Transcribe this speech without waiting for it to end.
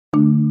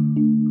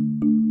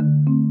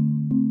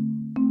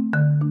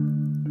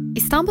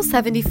Istanbul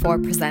 74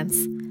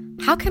 presents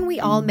How Can We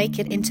All Make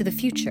It Into the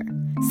Future?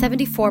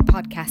 74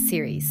 podcast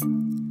series.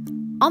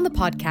 On the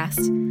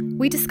podcast,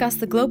 we discuss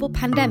the global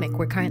pandemic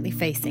we're currently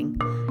facing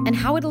and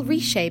how it'll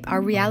reshape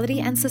our reality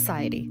and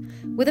society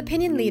with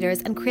opinion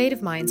leaders and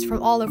creative minds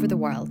from all over the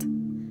world.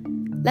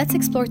 Let's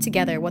explore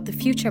together what the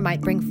future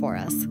might bring for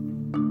us.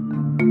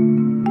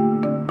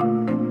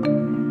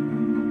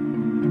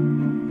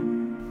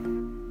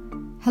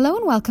 Hello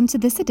and welcome to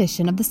this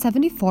edition of the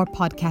 74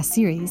 podcast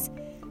series,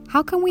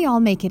 How Can We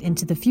All Make It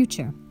Into the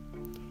Future?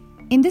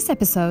 In this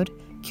episode,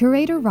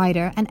 curator,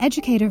 writer and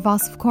educator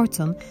Vasf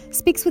Kortun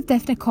speaks with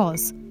Defne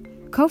Koz,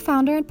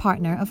 co-founder and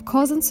partner of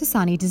Koz and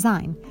Susani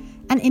Design,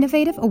 an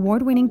innovative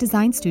award-winning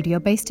design studio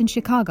based in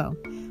Chicago,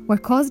 where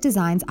Koz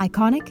designs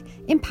iconic,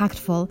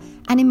 impactful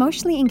and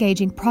emotionally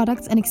engaging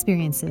products and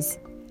experiences.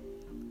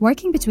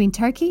 Working between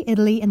Turkey,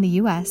 Italy and the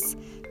US,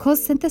 Koz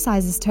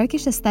synthesizes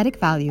Turkish aesthetic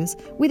values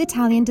with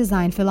Italian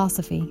design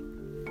philosophy.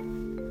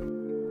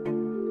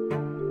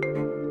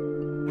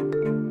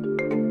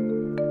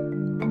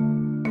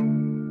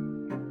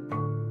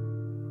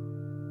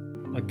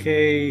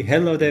 Okay,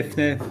 hello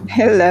Defne.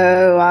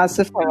 Hello,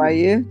 Asif, how are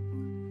you?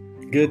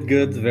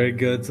 Good, very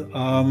good.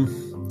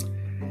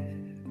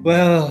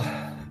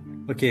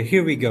 Okay,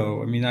 here we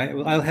go. I mean,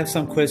 I'll have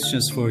some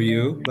questions for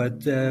you,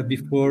 but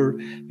before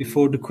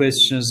the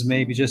questions,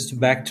 maybe just to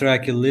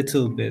backtrack a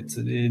little bit.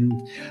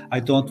 I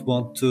don't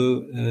want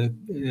to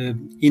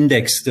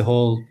index the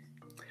whole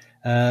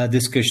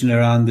discussion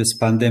around this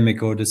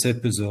pandemic or this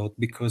episode,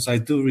 because I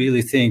do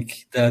really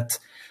think that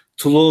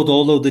to load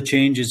all of the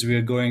changes we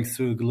are going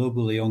through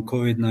globally on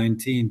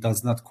COVID-19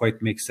 does not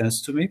quite make sense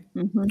to me.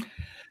 Mm-hmm.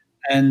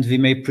 And we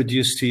may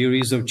produce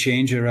theories of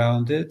change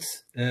around it,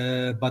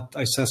 but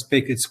I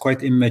suspect it's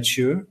quite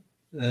immature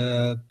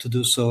to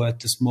do so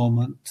at this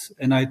moment.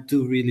 And I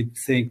do really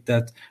think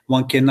that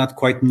one cannot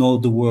quite know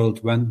the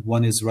world when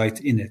one is right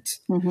in it.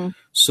 Mm-hmm.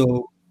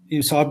 So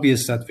it's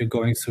obvious that we're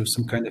going through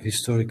some kind of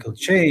historical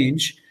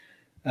change,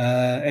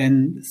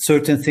 and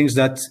certain things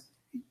that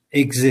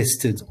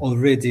existed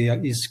already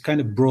is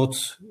kind of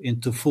brought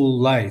into full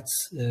light,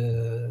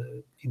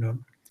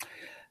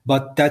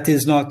 but that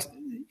is not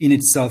in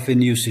itself a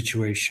new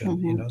situation.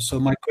 Mm-hmm. So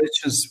my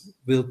questions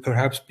will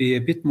perhaps be a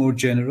bit more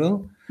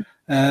general,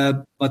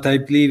 but I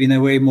believe in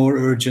a way more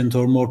urgent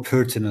or more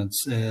pertinent,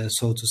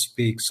 so to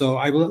speak. So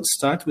I will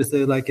start with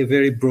a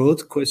very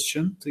broad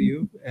question to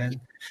you, and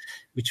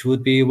which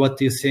would be, what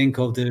do you think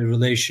of the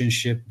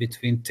relationship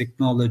between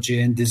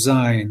technology and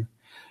design?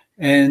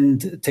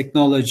 And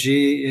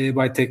technology,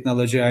 by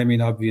technology, I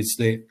mean,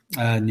 obviously,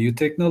 new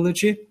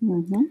technology.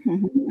 Mm-hmm.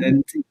 Mm-hmm.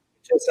 And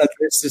just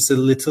address this a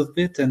little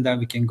bit, and then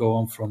we can go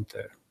on from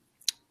there.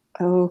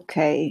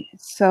 Okay,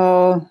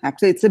 so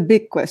actually it's a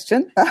big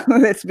question.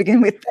 Let's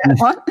begin with that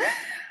one.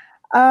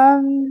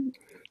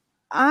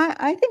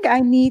 I think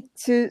I need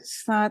to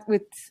start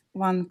with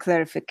one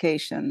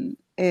clarification,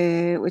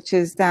 which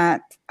is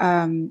that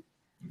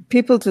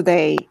people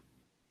today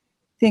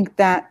think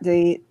that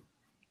the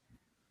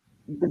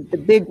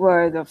big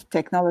word of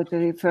technology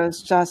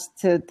refers just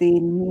to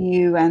the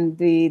new and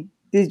the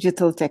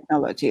digital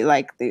technology,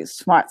 like the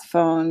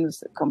smartphones,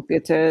 the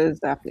computers,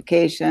 the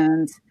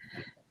applications,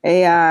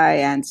 AI,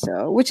 and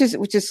so, which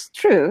is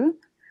true.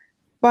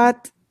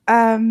 But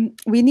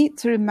we need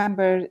to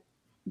remember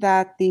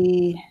that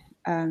the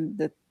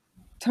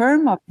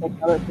term of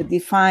technology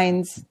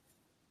defines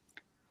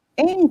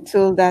any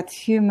tool that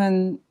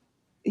humans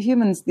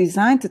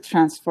design to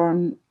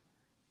transform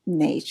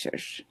nature,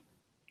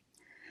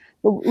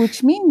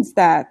 which means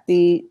that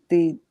the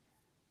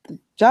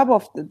job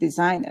of the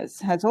designers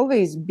has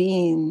always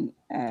been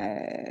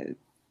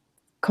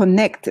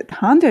connected,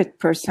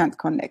 100%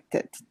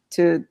 connected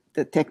to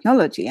the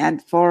technology.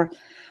 And for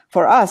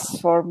us,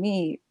 for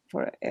me,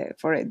 for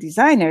a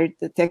designer,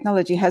 the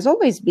technology has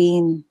always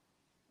been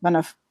one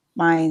of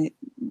my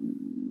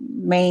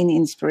main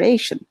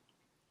inspiration.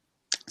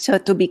 So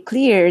to be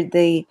clear,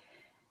 the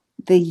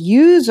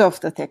use of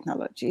the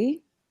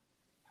technology,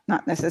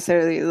 not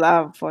necessarily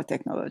love for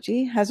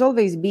technology, has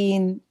always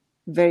been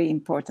very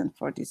important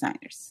for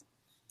designers.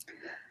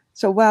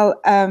 So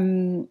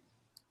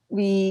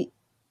we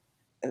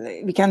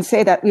can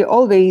say that we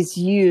always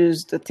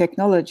use the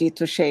technology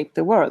to shape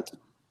the world,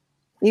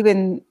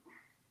 even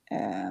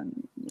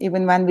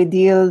when we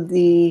deal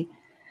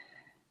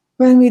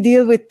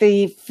with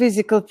the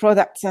physical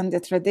products and the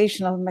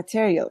traditional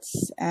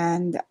materials.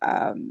 And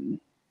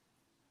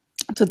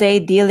today,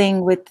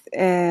 dealing with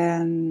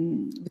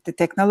the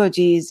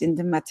technologies in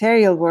the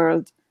material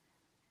world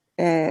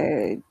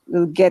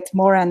will get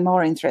more and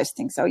more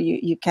interesting. So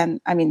you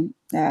can,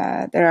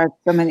 there are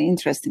so many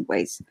interesting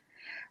ways.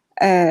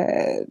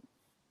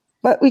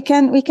 But we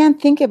can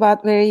think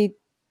about very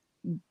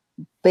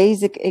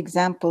basic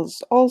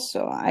examples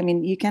also. I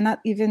mean, you cannot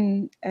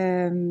even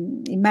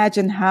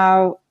imagine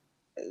how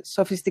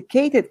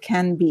sophisticated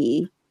can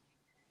be,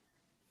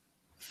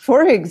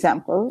 for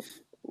example,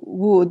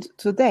 wood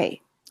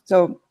today.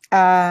 So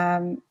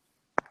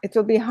it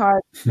will be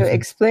hard to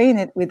explain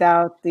it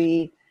without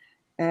the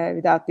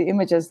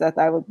images that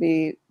I would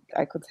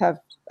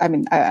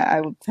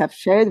have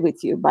shared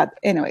with you. But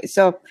anyway,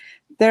 so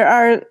there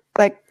are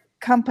like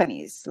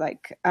companies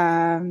like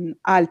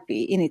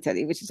Alpi in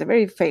Italy, which is a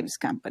very famous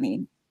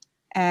company,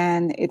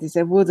 and it is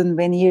a wooden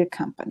veneer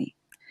company.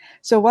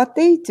 So what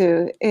they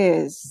do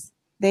is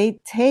they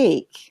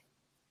take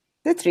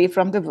the tree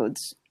from the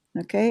woods,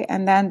 okay,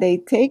 and then they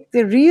take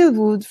the real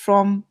wood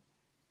from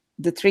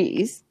the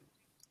trees,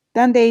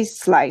 then they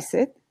slice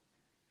it,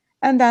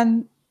 and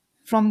then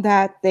from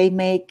that they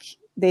make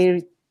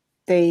they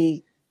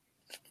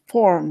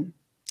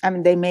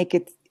make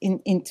it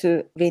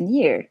into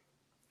veneer.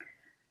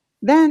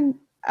 Then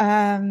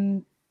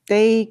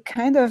they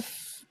kind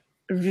of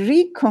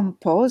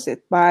recompose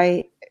it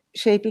by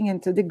shaping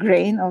into the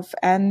grain of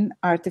an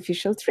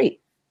artificial tree.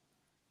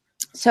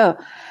 So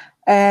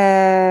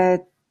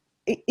it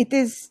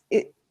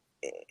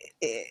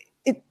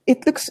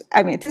looks,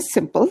 it is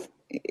simple.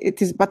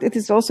 But it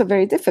is also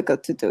very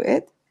difficult to do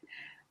it.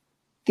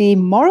 The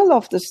moral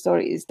of the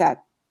story is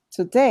that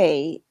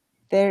today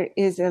there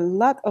is a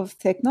lot of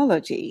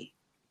technology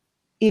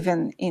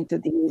even into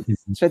these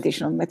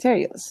traditional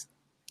materials.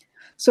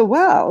 So,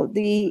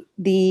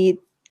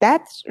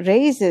 that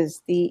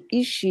raises the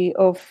issue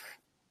of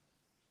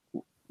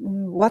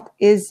what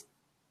is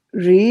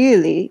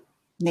really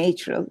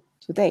natural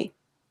today.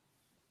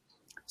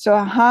 So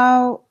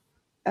how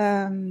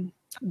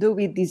do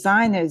we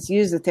designers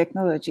use the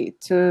technology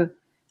to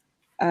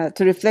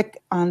reflect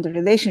on the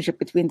relationship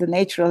between the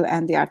natural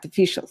and the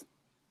artificial?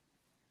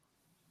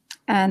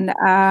 And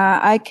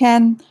I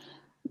can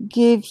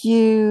give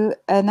you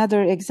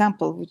another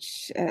example,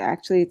 which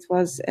actually it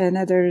was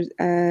another,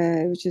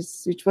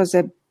 which was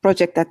a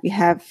project that we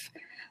have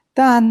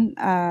done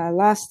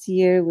last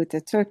year with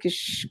a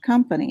Turkish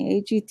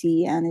company,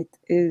 AGT, and it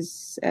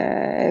is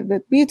a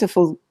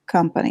beautiful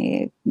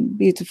company,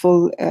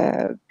 beautiful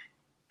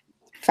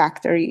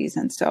factories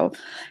and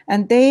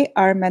they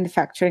are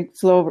manufacturing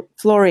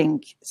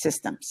flooring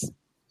systems.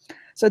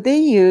 So they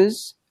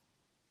use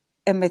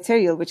a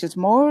material which is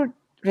more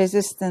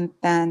resistant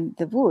than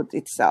the wood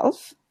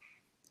itself.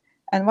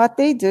 And what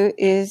they do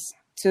is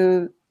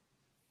to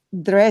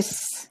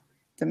dress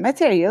the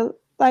material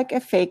like a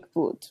fake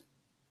wood.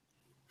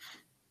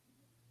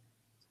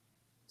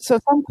 So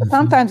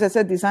sometimes as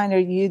a designer,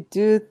 you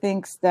do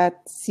things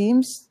that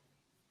seems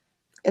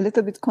a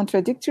little bit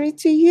contradictory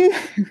to you.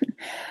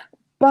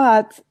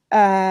 But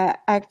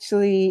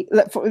actually,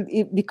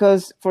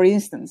 because, for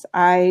instance,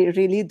 I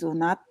really do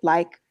not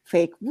like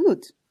fake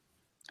wood.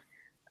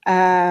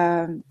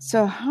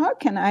 So how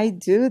can I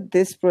do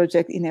this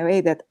project in a way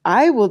that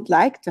I would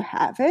like to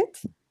have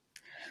it?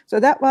 So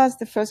that was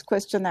the first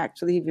question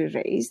actually we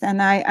raised.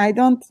 And I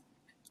don't,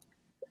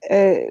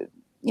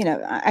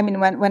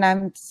 when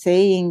I'm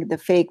saying the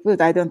fake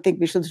wood, I don't think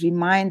we should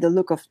remind the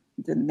look of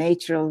the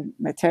natural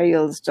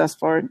materials just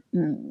for,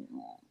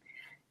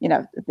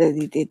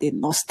 the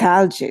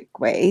nostalgic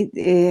way.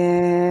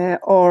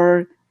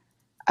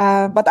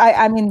 But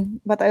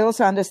I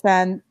also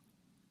understand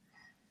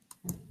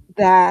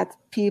that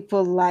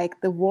people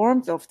like the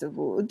warmth of the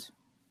wood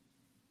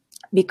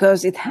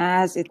because it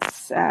has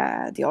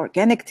the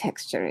organic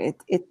texture.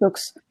 It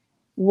looks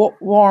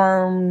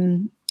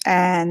warm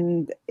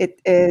and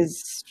it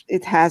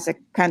has a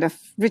kind of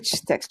rich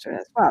texture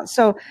as well.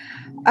 So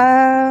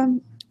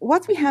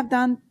what we have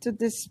done to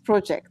this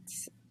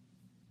project,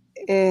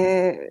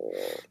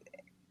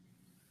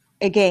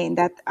 again,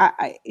 that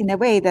I, in a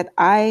way that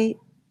I,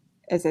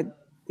 as a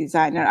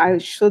designer, I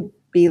should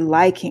be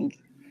liking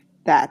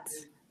that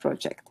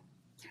project.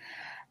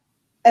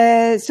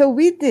 So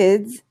we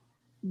did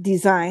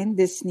design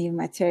this new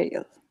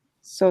material.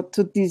 So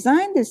to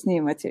design this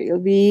new material,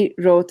 we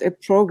wrote a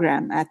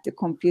program at the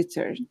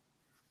computer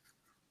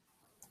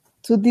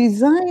to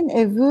design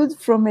a wood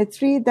from a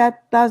tree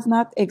that does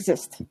not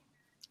exist.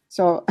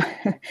 So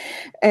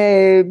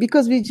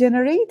because we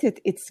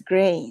generated its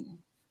grain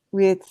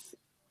with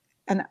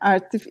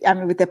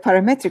with a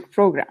parametric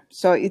program.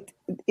 So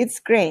its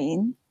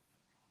grain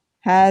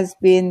has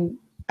been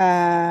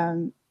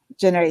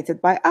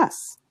generated by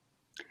us.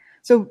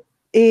 So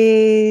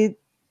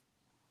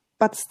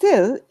but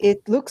still,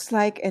 it looks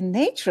like a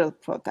natural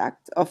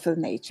product of a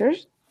nature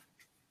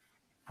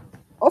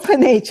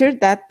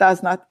that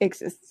does not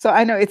exist. So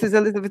I know it is a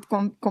little bit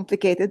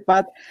complicated,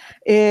 but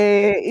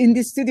in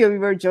the studio we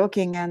were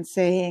joking and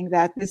saying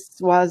that this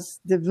was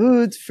the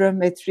wood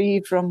from a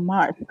tree from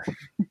Mars.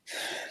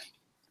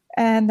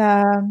 And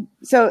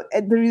so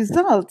the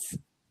result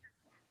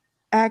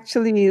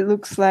actually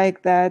looks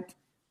like that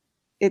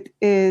it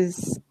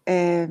is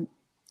a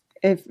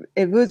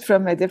wood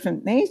from a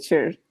different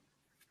nature,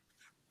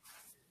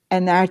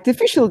 an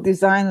artificial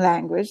design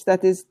language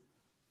that is,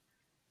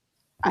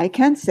 I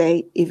can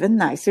say, even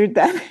nicer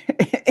than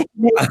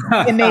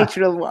a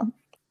natural one.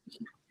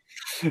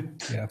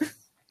 Yeah,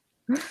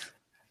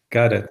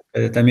 got it.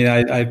 I mean,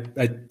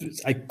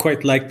 I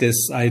quite like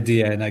this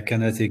idea, and I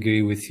cannot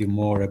agree with you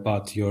more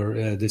about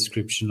your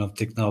description of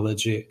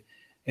technology.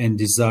 and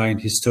design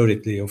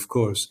historically, of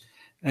course.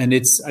 And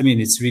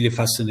it's really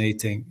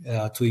fascinating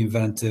to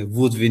invent a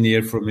wood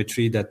veneer from a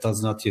tree that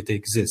does not yet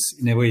exist.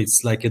 In a way,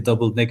 it's like a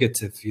double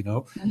negative,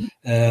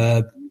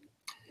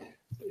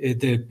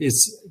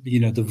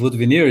 the wood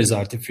veneer is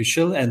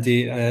artificial, and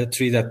the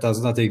tree that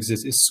does not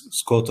exist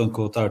is quote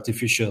unquote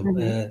artificial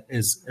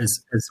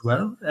as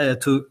well,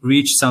 to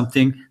reach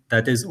something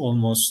that is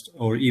almost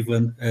or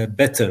even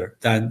better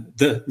than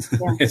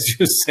as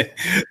you say,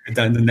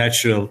 than the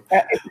natural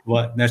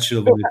wood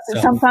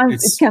itself. Sometimes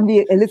it can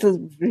be a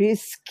little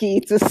risky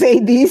to say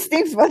these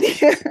things, but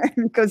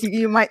because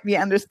you might be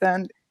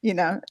understand, in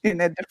a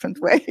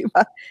different way.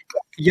 But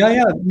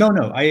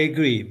no, I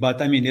agree. But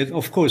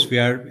of course, we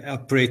are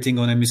operating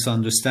on a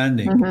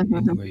misunderstanding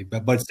in a way,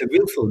 but it's a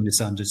willful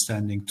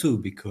misunderstanding too,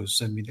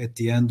 because at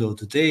the end of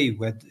the day,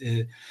 when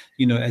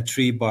a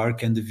tree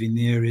bark and the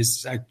veneer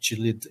is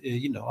actually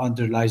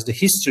underlies the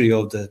history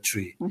of the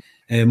tree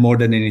more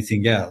than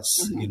anything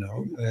else.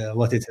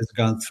 What it has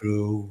gone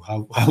through,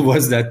 how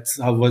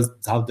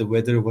the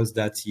weather was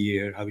that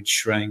year, how it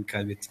shrank,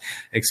 how it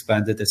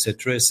expanded,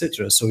 etc.,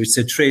 etc. So it's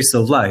a trace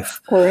of life,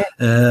 more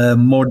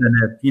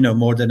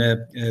than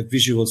a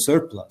visual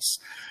surplus.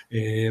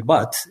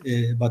 But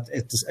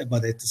at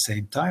the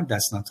same time,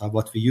 that's not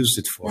what we use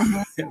it for.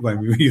 When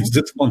we use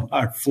it on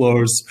our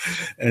floors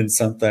and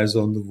sometimes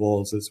on the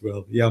walls as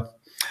well. Yeah.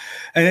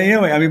 And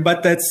anyway,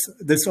 but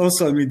that's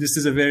also, this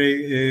is a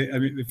very,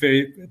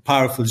 very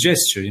powerful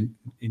gesture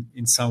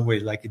in some way,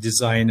 like a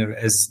designer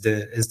as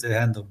the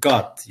hand of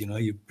God. You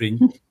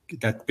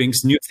that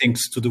brings new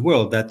things to the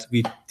world that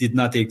we did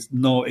not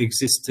know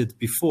existed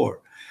before.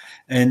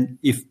 And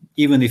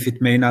even if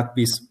it may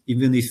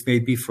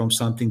be from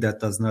something that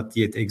does not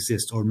yet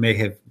exist, or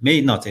may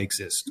not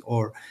exist,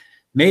 or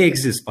may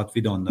exist, but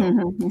we don't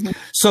know.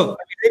 So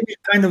let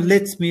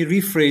me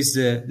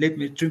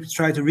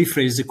try to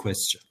rephrase the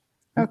question.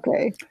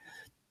 Okay.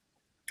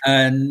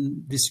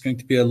 And this is going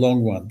to be a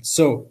long one.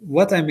 So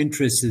what I'm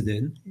interested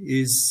in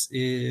is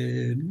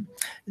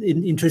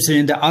interested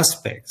in the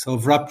aspects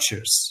of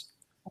ruptures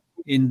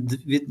in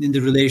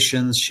the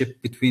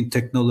relationship between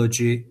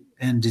technology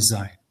and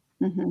design.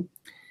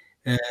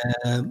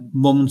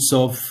 Moments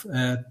of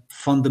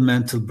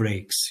fundamental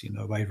breaks,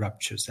 by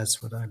ruptures. That's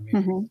what I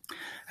mean.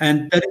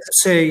 And that is to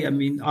say,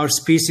 our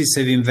species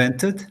have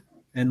invented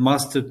and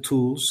mastered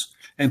tools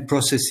and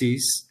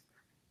processes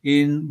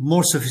in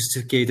more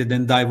sophisticated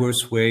and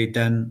diverse way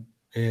than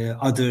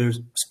other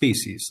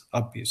species,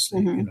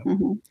 obviously.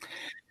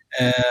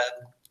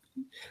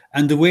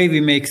 And the way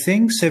we make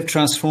things have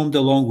transformed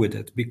along with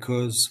it,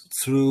 because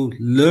through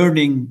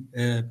learning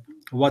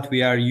what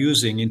we are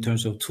using in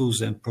terms of tools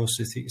and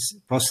processes,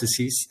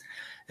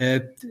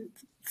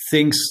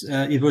 things,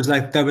 it was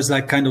like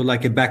kind of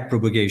like a back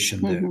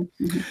propagation there.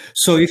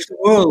 So if the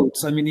world,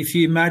 if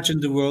you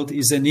imagine the world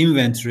is an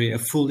inventory, a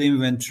full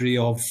inventory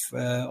of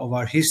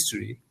our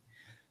history,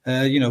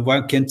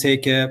 one can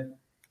take a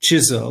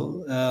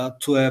chisel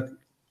to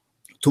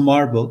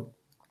marble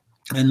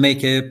and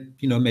make an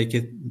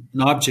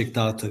object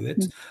out of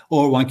it,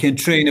 or one can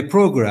train a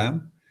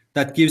program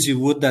that gives you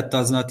wood that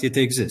does not yet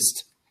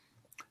exist,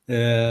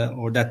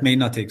 or that may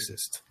not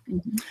exist.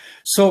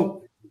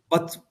 So,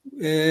 but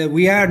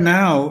we are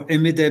now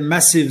amid a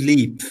massive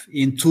leap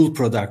in tool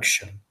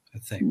production, I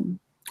think,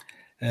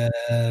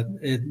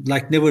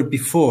 like never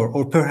before,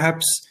 or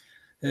perhaps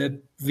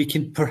we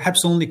can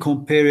only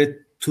compare it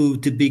to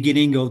the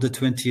beginning of the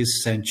 20th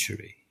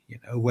century,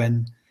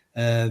 when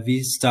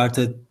we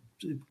started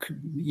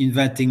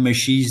inventing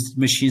machines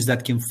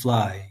that can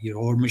fly,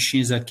 or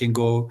machines that can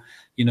go,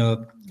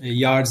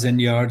 yards and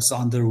yards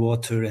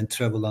underwater and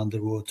travel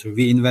underwater.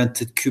 We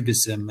invented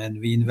cubism, and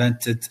we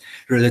invented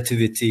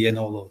relativity and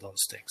all of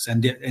those things,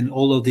 and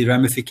all of the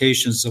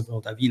ramifications of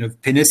all that.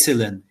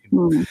 Penicillin,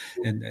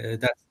 and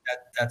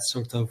that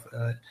sort of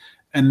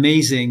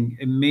amazing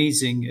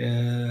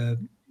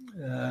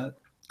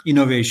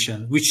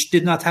innovation, which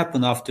did not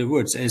happen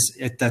afterwards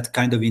at that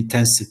kind of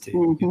intensity.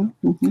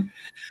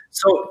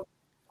 So,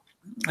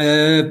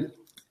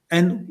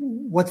 and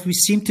what we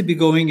seem to be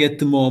going at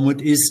the moment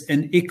is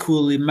an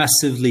equally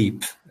massive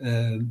leap,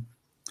 and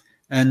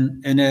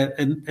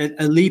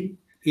a leap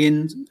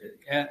in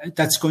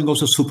that's going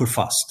also super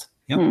fast.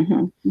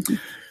 So,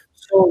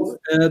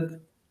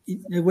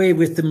 in a way,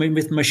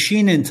 with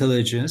machine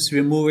intelligence,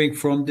 we're moving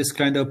from this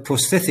kind of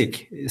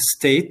prosthetic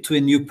state to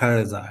a new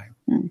paradigm.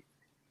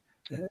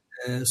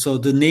 So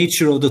the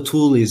nature of the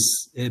tool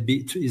is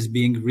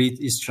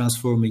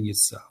transforming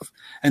itself,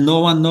 and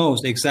no one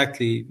knows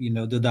exactly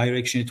the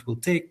direction it will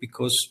take,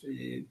 because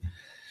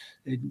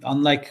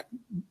unlike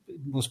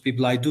most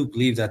people, I do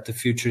believe that the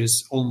future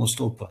is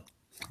almost open.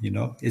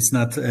 It's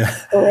not.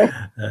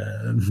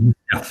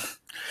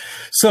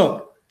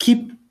 So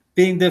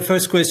keeping the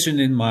first question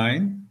in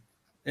mind,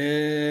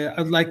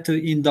 I'd like to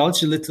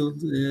indulge a little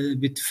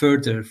bit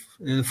further.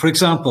 For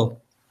example.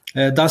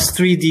 Does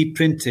 3D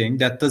printing,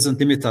 that doesn't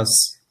limit us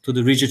to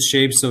the rigid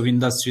shapes of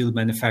industrial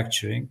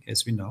manufacturing,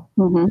 as we know,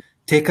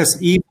 take us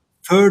even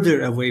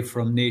further away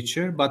from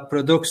nature, but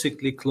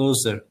paradoxically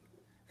closer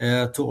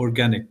to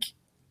organic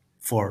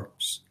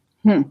forms.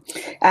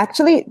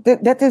 Actually,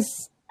 that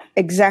is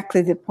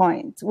exactly the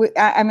point.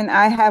 I mean,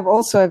 I have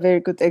also a very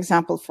good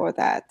example for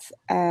that.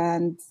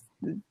 And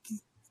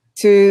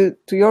to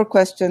your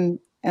question,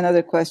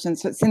 another question.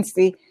 So since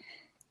the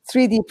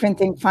 3D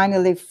printing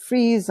finally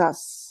frees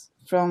us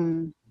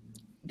from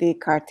the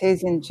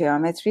Cartesian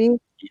geometry,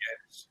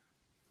 Yes.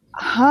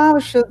 how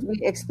should we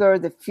explore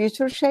the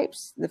future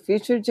shapes, the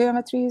future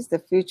geometries, the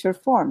future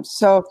forms?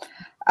 So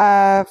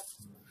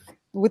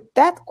with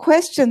that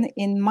question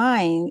in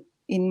my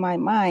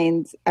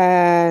mind,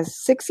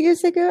 6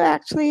 years ago,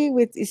 actually,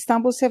 with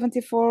Istanbul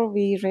 74,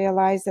 we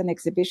realized an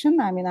exhibition.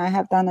 I mean, I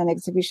have done an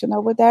exhibition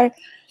over there.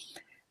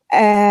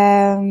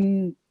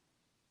 And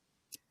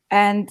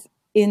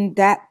in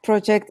that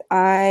project,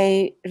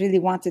 I really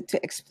wanted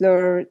to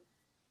explore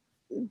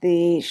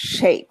the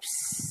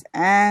shapes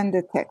and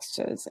the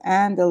textures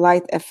and the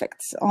light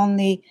effects,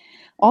 only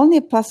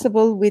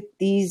possible with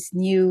these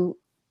new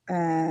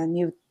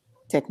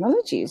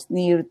technologies,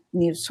 new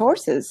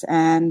sources.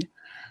 And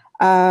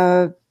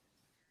that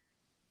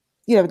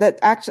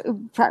actually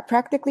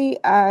practically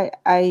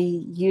I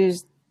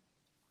used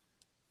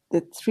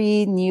the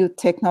 3 new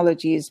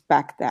technologies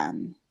back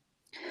then,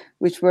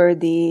 which were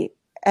the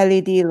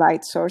LED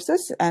light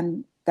sources,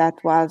 and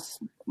that was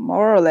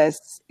more or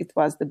less, it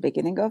was the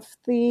beginning of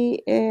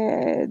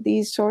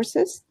these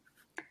sources,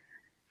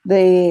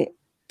 the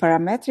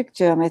parametric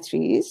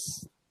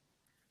geometries,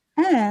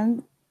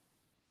 and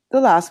the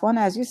last one,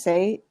 as you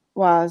say,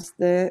 was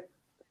the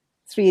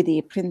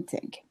 3D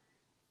printing.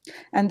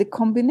 And the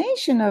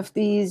combination of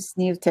these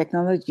new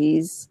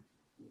technologies,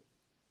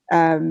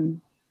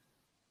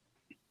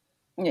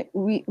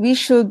 we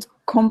should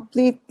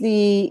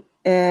completely,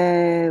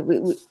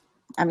 we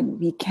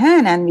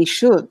can and we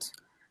should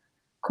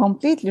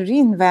completely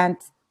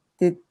reinvent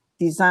the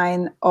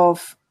design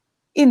of,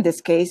 in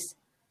this case,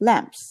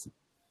 lamps.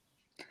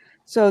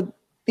 So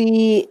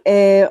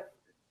in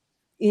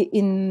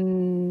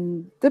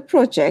the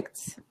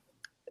project,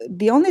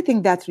 the only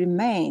thing that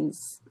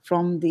remains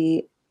from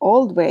the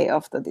old way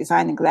of the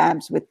designing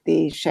lamps with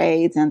the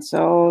shades, and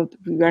so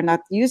we are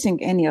not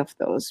using any of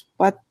those.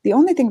 But the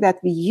only thing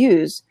that we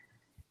use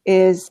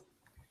is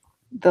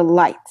the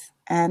light,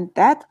 and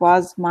that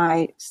was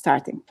my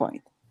starting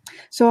point.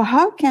 So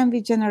how can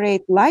we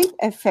generate light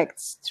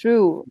effects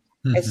through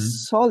a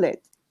solid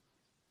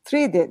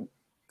 3D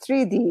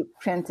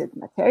printed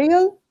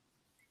material?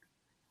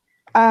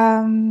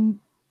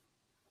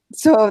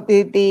 So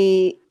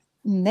the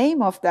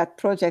name of that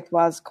project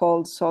was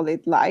called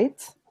Solid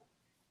Light,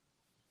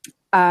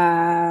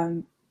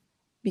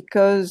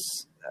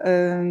 because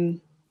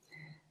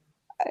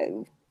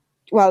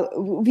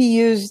we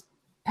used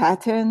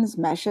patterns,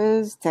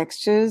 meshes,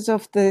 textures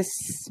of this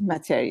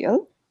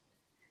material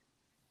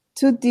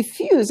to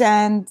diffuse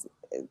and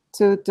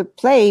to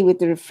play with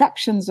the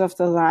refractions of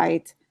the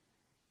light.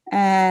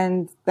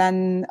 And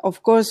then,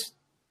 of course,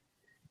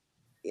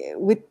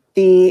 with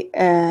the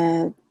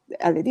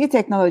LED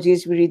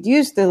technologies, we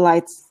reduced the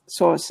light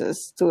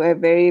sources to a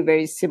very,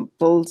 very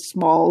simple,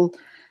 small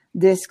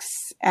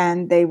discs,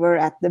 and they were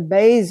at the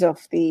base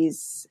of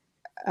these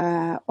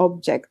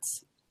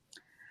objects.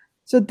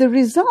 So the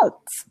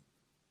results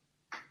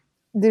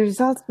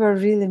were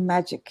really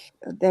magic.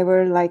 They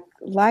were like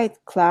light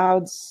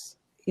clouds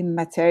in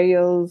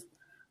materials,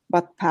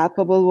 but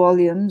palpable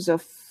volumes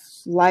of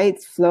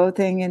light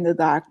floating in the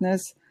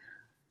darkness.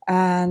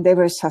 And they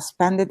were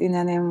suspended in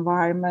an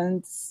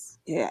environment,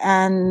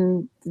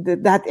 and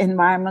that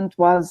environment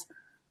was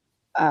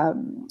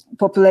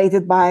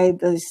populated by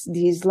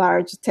these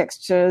large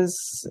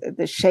textures,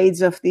 the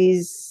shades of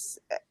these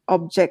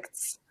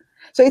objects.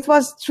 So it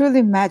was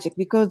truly magic,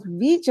 because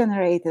we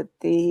generated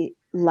the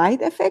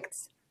light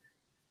effects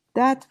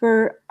that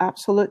were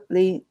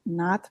absolutely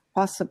not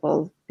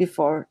possible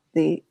before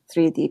the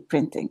 3D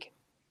printing.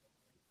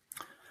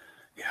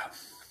 Yeah,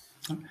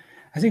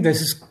 I think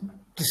this is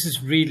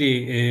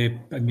really,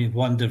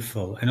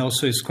 wonderful, and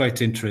also it's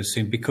quite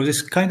interesting because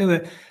it's kind of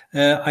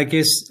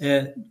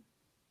a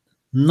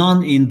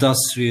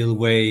non-industrial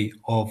way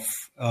of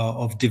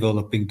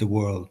developing the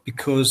world,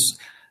 because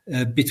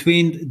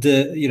between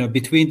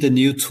the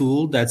new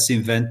tool that's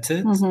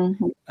invented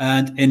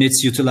and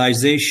its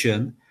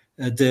utilization,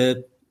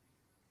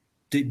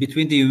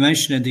 between the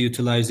invention and the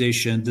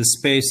utilization, the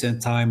space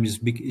and time is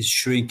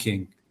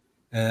shrinking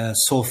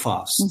so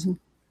fast.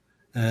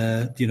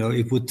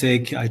 It would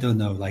take, I don't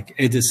know, like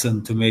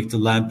Edison to make the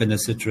lamp and et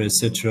cetera,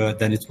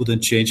 then it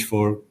wouldn't change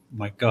for,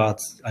 my God,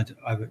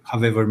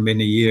 however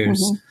many years.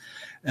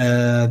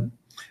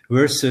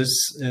 Versus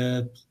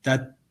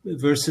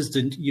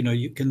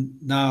you can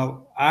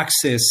now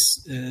access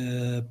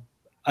a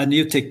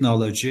new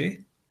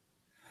technology,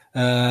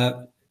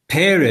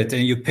 pair it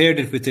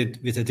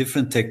with a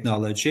different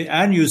technology,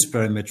 and use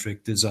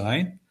parametric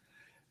design,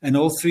 and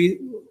all three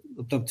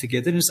of them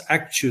together is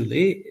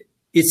actually,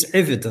 it's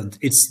evident,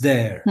 it's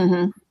there,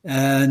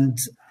 and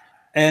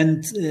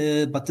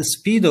but the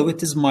speed of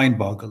it is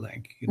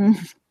mind-boggling.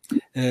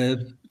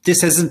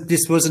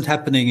 this wasn't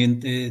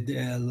happening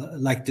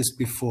like this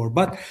before.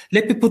 But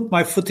let me put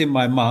my foot in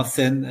my mouth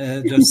and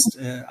just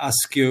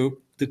ask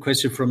you the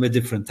question from a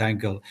different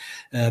angle,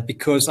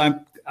 because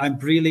I'm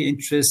really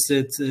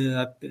interested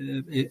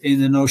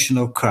in the notion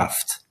of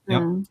craft.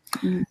 Yeah.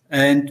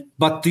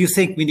 But do you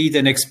think we need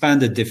an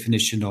expanded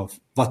definition of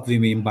what we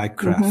mean by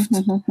craft?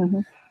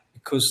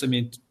 Because I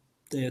mean,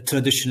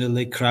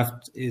 traditionally,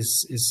 craft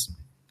is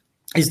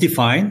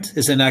defined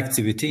as an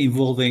activity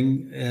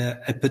involving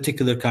a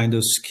particular kind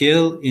of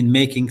skill in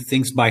making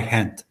things by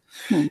hand.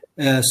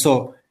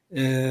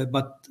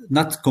 But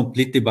not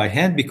completely by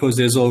hand, because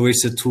there's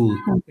always a tool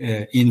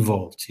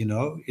involved. You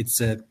know, it's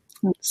a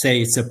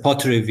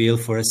pottery wheel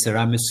for a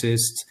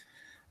ceramicist,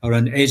 or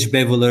an edge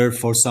beveler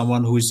for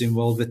someone who is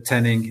involved with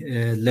tanning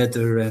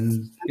leather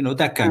and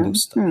that kind of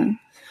stuff.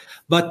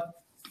 But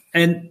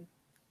and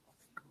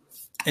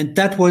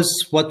that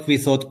was what we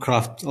thought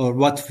craft, or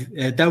what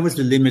that was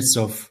the limits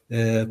of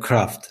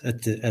craft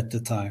at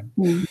the time.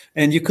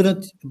 And you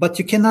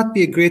cannot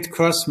be a great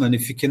craftsman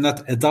if you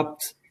cannot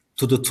adapt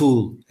to the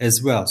tool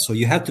as well. So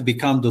you have to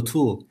become the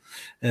tool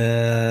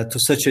to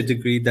such a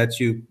degree that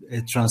you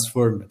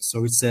transform it.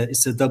 So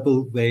it's a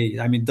double way.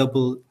 I mean,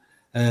 double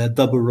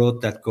road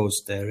that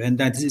goes there, and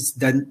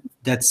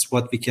that's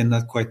what we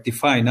cannot quite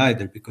define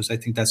either, because I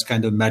think that's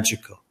kind of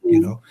magical.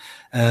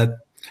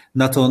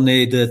 Not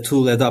only the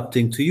tool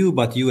adapting to you,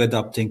 but you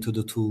adapting to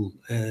the tool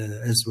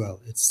as well.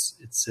 It's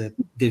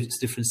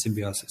different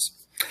symbiosis.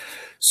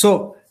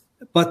 So,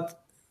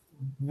 but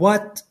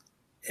what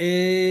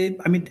I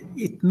mean,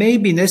 it may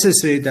be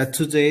necessary that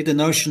today the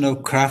notion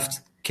of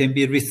craft can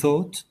be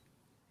rethought.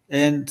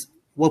 And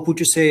what would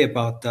you say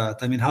about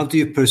that? I mean, how do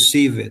you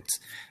perceive it?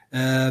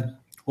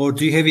 Or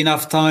do you have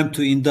enough time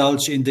to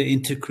indulge in the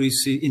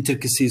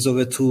intricacies of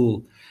a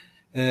tool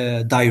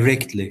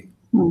directly?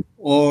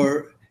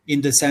 Or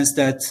in the sense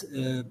that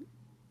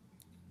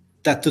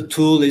the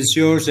tool is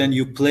yours and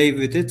you play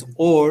with it?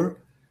 Or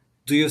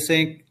do you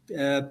think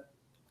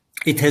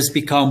it has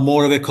become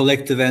more of a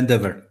collective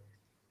endeavor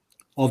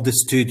of the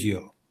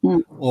studio,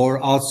 or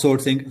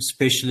outsourcing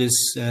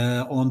specialists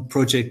on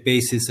project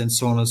basis and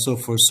so on and so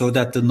forth, so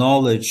that the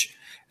knowledge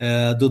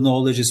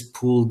is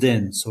pulled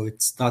in, so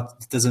it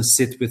doesn't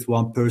sit with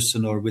one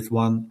person or with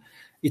one.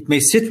 It may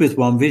sit with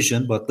one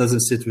vision, but doesn't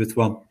sit with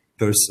one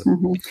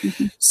person.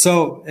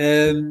 So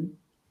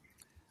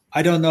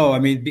I don't know. I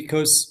mean,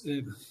 because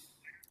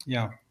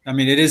I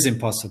mean, it is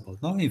impossible.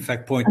 No, in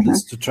fact,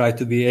 pointless to try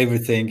to be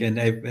everything and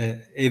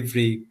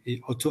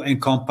or to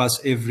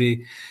encompass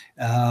every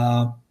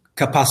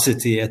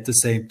capacity at the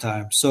same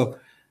time. So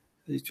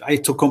I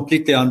to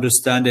completely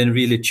understand and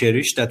really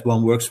cherish that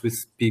one works with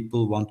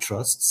people one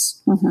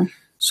trusts.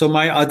 So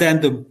my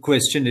addendum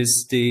question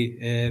is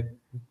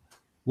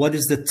what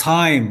is the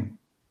time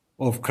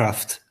of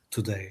craft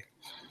today?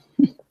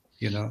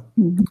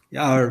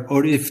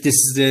 Or if this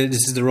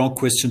is the wrong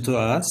question to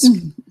ask.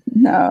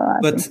 No,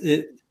 but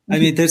I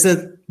mean, there's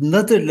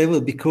another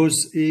level,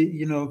 because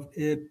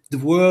the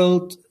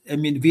world. I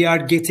mean, we are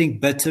getting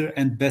better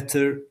and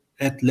better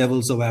at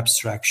levels of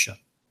abstraction.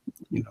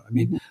 I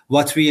mean,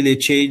 what really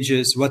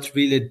changes, what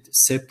really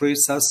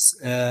separates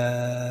us,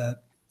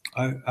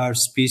 our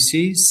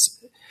species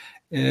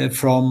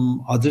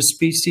from other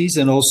species,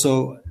 and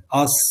also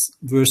us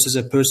versus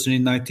a person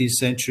in 19th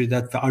century,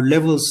 that our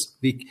levels,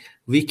 we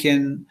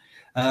can,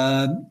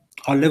 our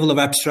level of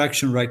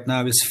abstraction right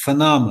now is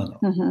phenomenal.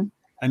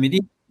 I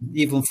mean,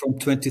 even from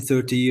 20,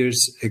 30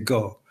 years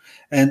ago.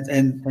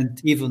 And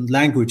even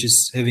language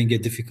is having a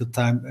difficult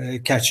time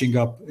catching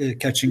up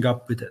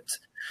with it.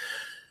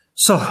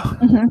 So,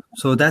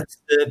 so that's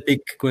the big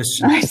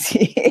question. I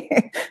see.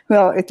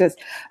 Well, it is.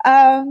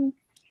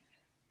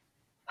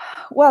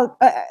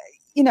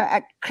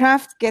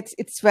 Craft gets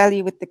its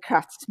value with the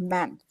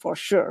craftsman, for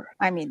sure.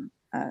 I mean,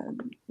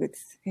 with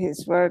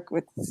his work,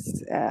 with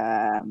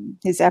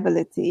his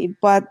ability.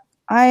 But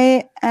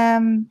I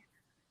am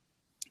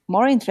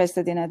more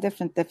interested in a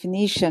different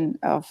definition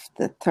of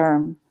the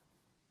term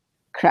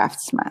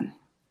craftsman.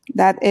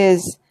 That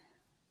is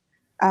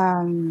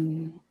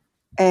a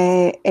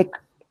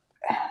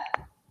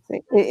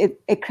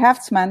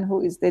craftsman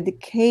who is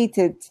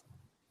dedicated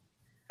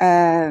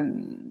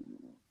to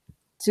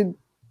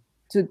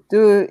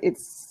do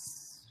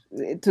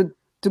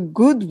to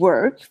good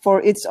work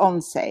for its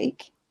own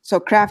sake. So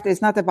craft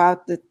is not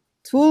about the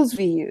tools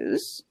we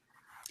use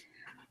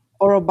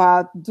or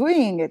about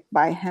doing it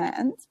by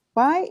hand,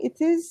 but it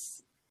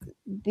is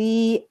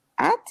the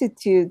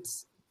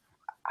attitudes,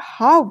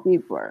 how we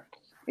work.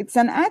 It's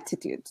an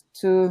attitude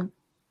to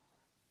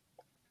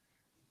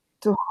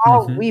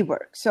how we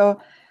work.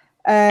 So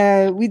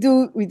we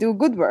do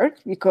good work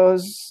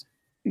because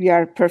we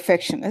are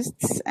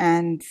perfectionists,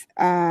 and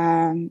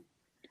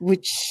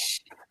which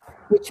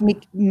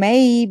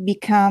may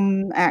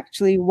become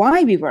actually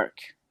why we work.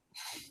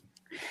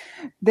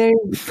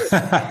 There's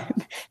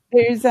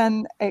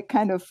an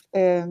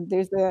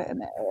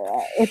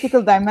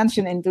ethical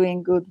dimension in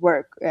doing good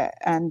work,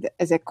 and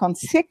as a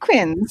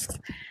consequence,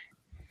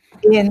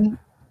 in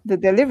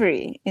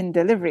delivering,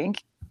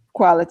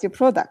 quality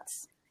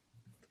products.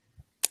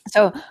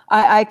 So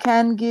I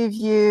can give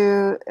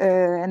you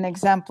an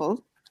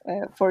example.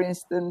 For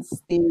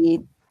instance, the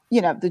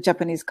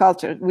Japanese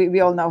culture. We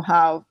all know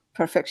how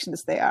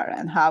perfectionist they are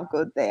and how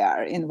good they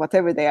are in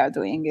whatever they are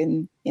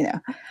doing.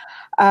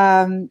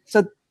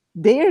 So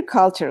their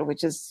culture,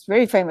 which is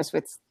very famous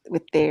with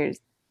their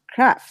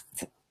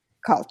craft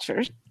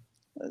culture,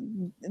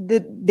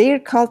 their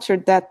culture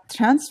that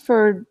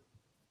transferred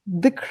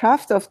the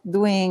craft of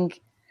doing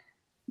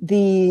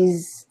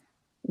these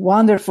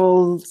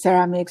wonderful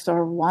ceramics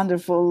or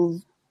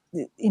wonderful,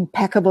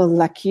 impeccable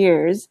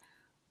lacquers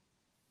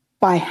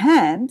by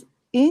hand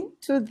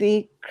into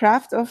the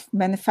craft of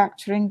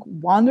manufacturing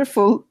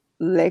wonderful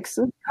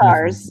Lexus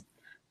cars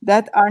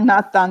that are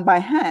not done by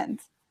hand.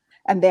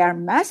 And they are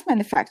mass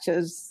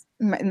manufacturers.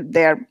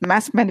 They are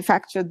mass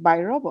manufactured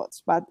by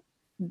robots, but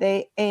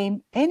they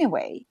aim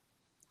anyway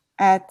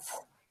at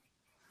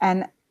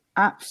an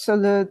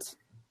absolute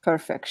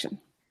perfection.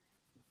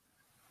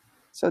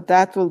 So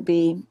that will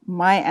be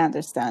my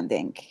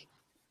understanding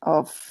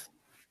of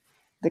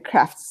the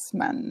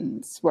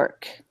craftsman's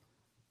work.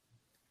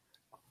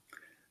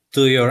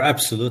 Do your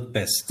absolute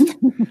best.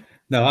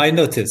 Now, I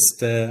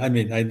noticed. I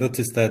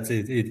noticed that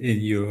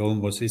in you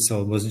it's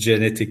almost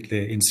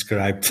genetically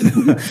inscribed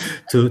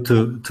to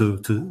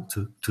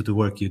the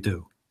work you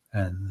do,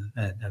 and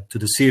to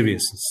the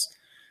seriousness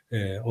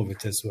of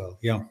it as well.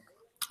 Yeah.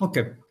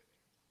 Okay.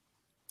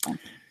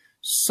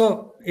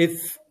 So,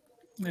 if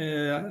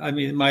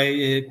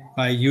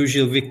my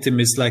usual victim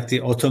is like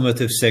the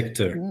automotive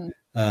sector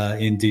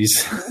in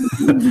these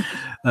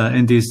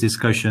in these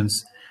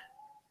discussions.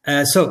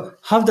 So,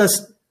 how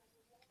does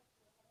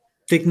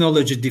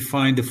technology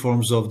define the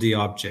forms of the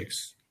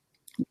objects,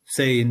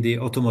 say in the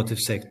automotive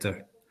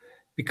sector?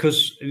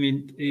 Because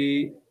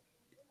you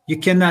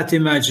cannot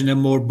imagine a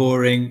more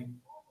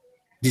boring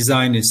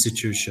design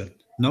institution,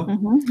 no?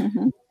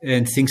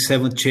 And things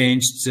haven't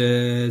changed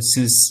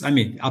since,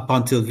 up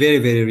until very,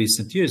 very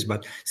recent years,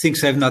 but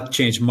things have not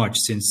changed much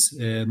since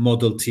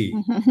Model T,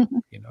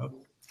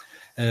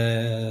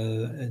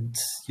 and,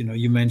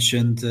 you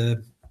mentioned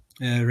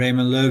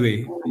Raymond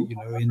Loewy,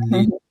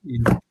 we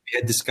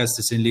had discussed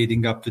this in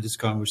leading up to this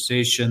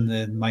conversation.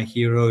 And my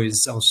hero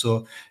is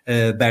also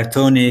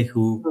Bertoni,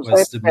 who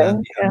was the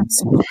man behind.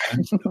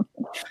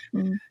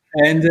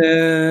 And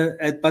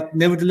but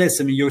nevertheless,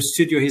 your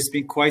studio has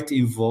been quite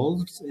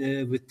involved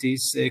with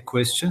these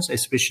questions,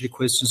 especially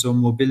questions on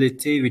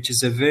mobility, which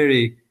is a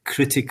very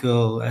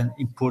critical and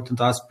important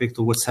aspect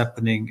of what's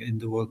happening in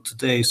the world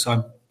today.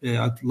 So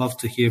I'd love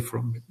to hear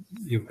from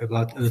you a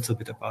little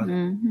bit about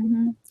it.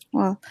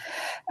 Well,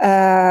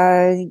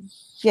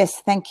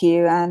 yes, thank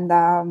you. And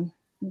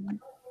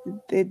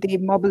the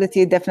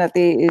mobility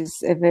definitely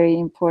is a very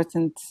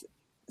important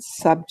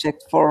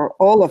subject for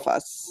all of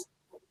us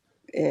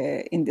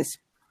in this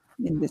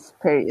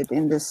period,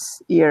 in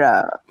this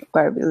era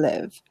where we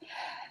live.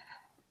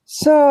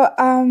 So,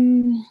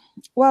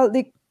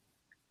 the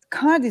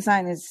car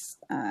design is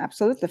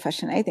absolutely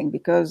fascinating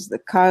because the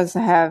cars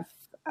have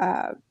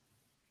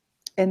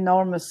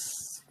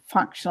enormous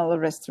functional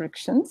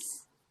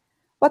restrictions.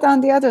 But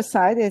on the other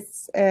side,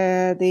 it's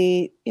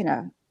the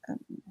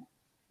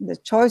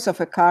choice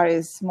of a car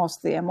is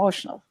mostly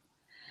emotional.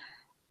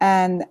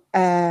 And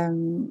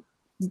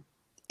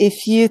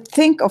if you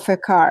think of a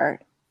car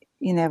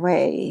in a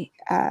way,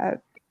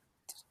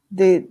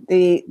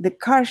 the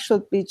car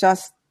should be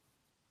just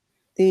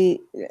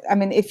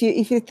if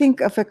you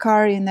think of a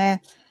car in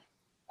a,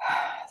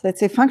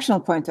 let's say, functional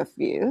point of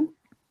view,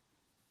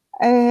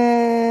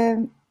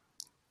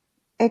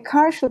 a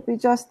car should be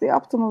just the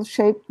optimal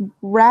shape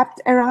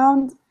wrapped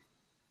around,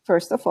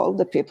 first of all,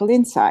 the people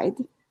inside,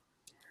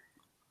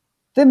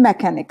 the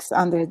mechanics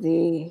under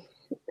the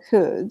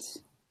hood,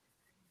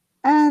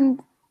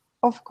 and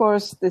of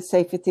course the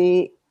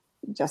safety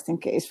just in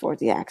case for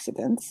the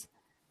accidents,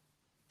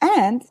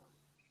 and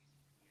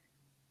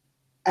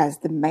as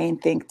the main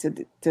thing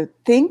to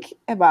think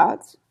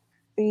about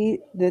the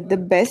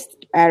best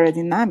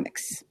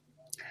aerodynamics.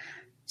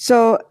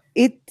 So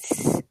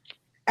it's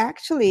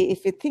actually,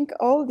 if you think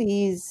all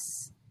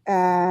these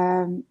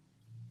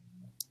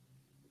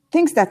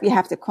things that we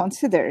have to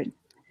consider,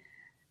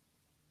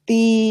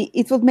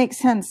 it would make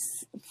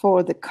sense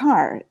for the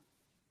car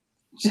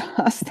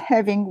just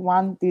having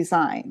one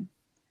design.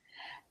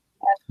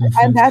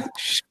 And that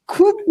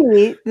could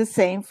be the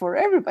same for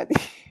everybody.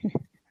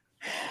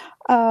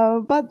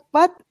 But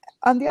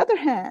on the other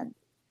hand,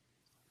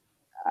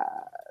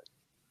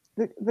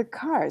 the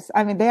cars,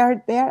 they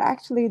are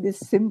actually the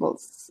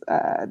symbols.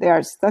 They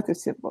are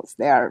status symbols.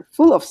 They are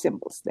full of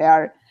symbols. They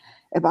are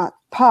about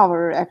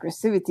power,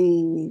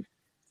 aggressivity,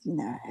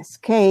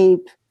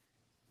 escape.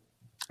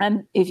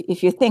 And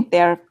if you think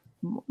they are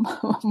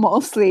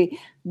mostly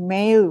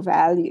male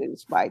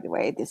values, by the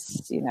way,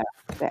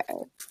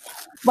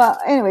 but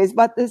anyways,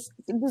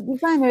 the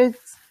designers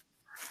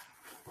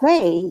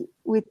play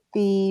with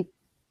the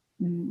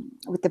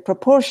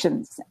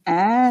proportions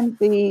and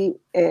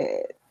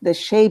the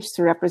shapes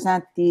to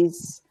represent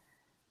these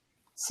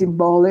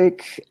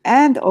symbolic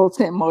and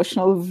also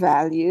emotional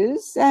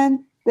values,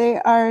 and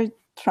they are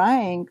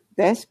trying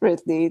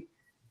desperately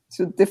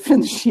to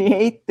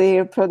differentiate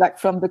their product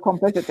from the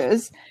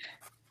competitors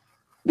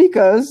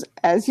because,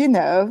 as you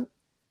know,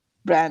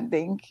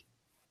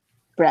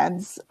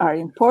 brands are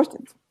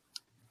important.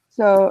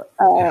 So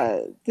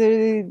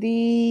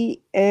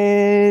the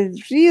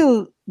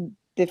real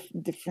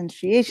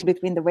differentiation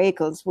between the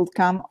vehicles will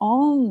come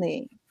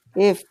only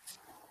if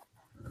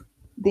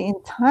the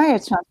entire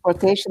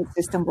transportation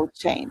system will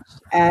change,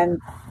 and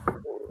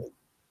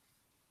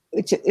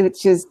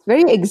which is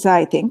very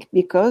exciting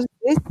because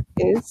this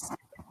is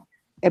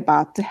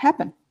about to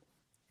happen.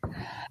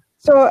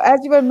 So,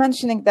 as you were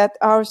mentioning, that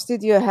our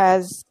studio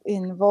has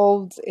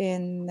involved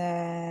in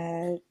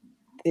the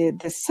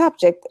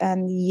subject,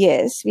 and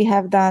yes, we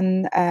have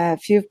done a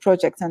few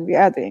projects, and we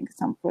are doing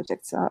some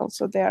projects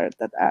also there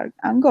that are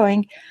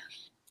ongoing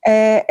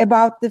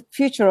about the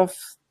future of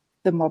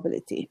the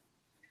mobility.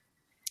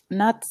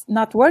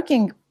 Not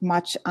working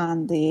much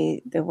on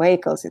the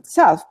vehicles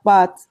itself,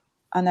 but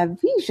on a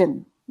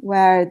vision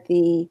where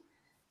the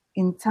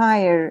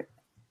entire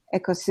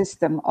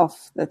ecosystem of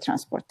the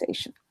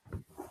transportation.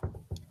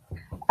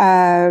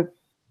 And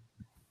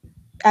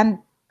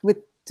with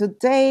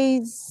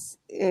today's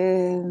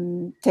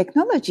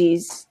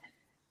technologies,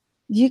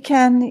 you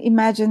can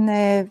imagine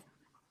a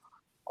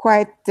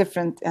quite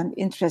different and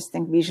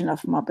interesting vision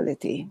of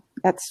mobility.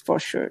 That's for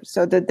sure.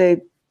 So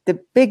the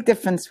big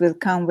difference will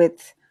come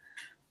with,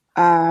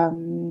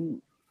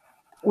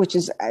 which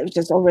has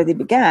already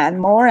began,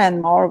 more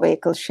and more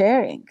vehicle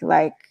sharing.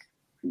 Like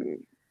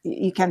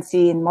you can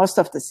see in most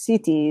of the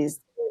cities,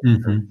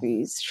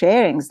 these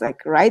sharings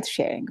like ride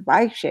sharing,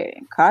 bike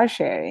sharing, car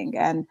sharing,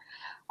 and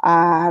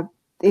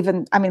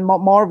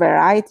more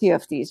variety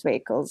of these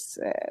vehicles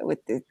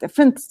with the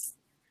different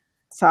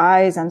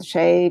size and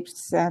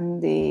shapes,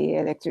 and the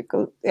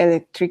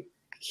electric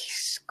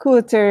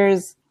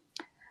scooters,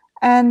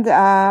 and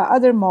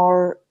other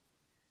more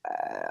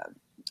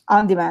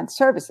on-demand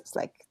services,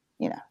 like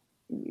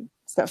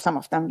so some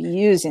of them we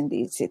use in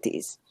these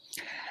cities,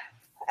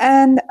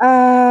 and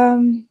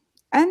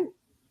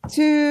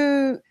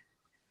to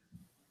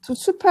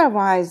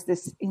supervise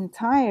this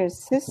entire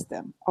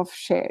system of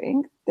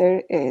sharing,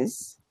 there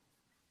is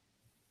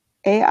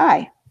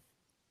AI.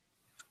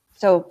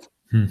 So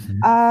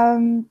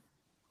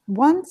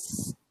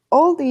once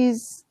all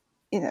these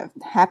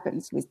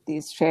happens with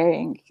this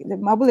sharing, the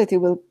mobility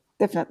will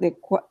definitely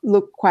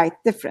look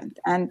quite different.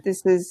 And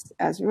this is,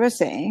 as we were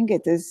saying,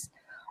 it's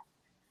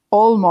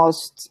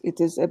almost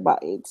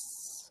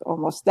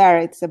there.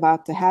 It's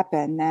about to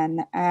happen,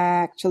 and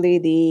actually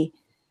the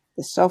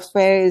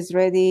software is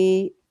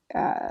ready.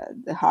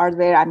 The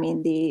hardware,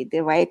 the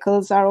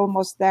vehicles are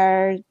almost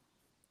there,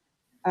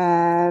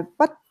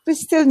 but we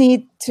still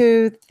need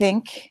to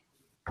think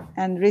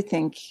and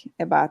rethink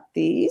about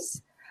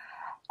these.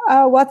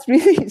 What's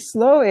really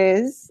slow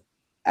is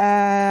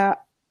are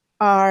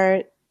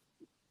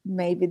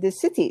maybe the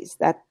cities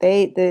that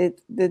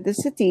the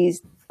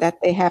cities that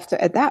they have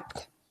to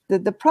adapt.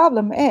 The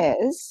problem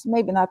is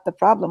maybe not the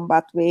problem,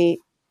 but we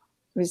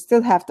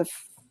still have to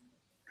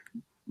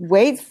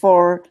wait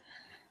for,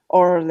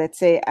 or let's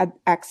say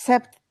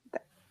accept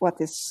what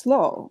is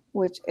slow,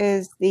 which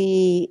is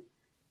the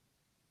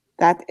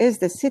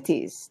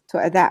cities to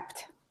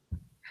adapt.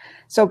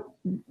 So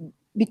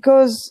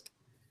because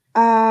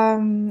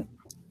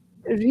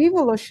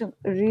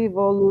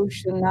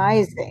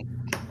revolutionizing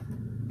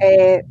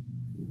a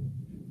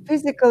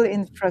physical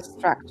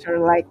infrastructure,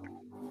 like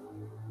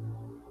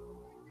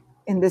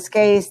in this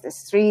case, the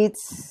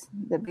streets,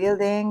 the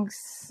buildings,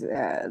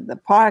 the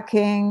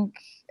parking,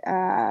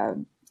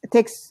 it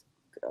takes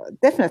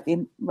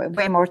definitely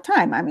way more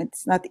time.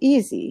 It's not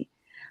easy,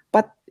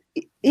 but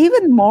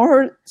even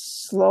more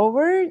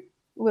slower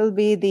will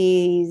be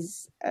the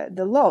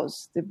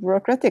laws, the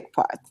bureaucratic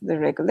part, the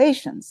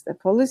regulations, the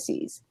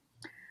policies,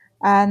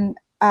 and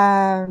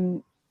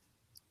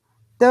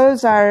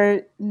those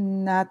are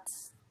not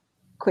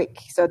quick.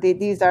 So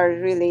these are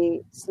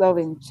really slow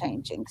in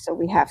changing. So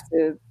we have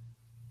to,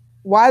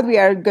 while we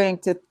are going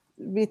to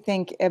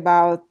rethink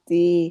about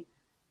the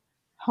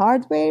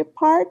hardware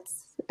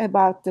parts,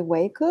 about the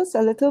vehicles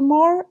a little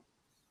more,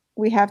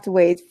 we have to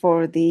wait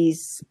for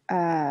these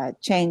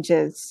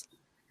changes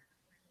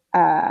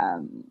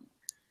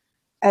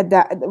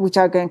which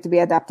are going to be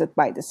adapted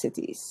by the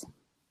cities.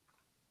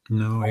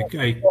 No, I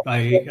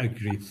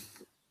agree.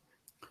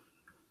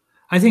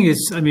 I think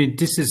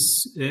this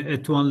is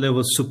at one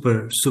level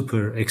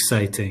super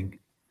exciting,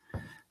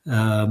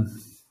 and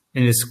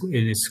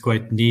it's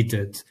quite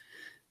needed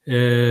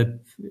in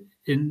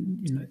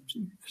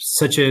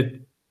such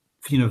a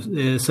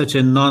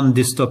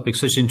non-dystopic,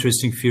 such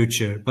interesting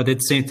future. But at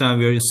the same time,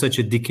 we are in such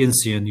a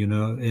Dickensian,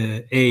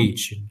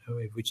 age,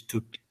 which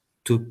to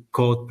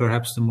quote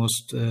perhaps the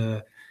most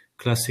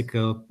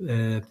classical,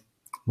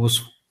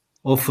 most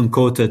often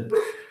quoted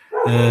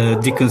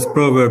Dickens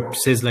proverb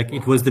says, like,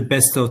 it was the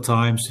best of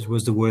times, it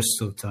was the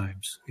worst of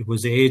times. It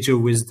was the age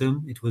of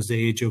wisdom, it was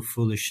the age of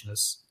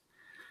foolishness.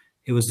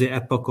 It was the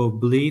epoch of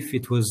belief.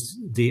 It was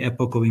the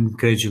epoch of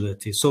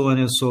incredulity, so on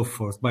and so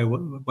forth.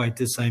 By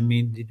this I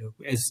mean,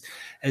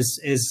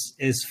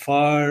 as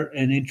far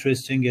and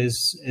interesting as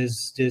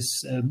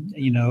this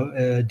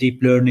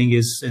deep learning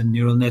is and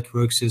neural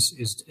networks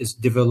is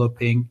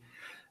developing,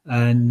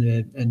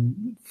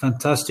 and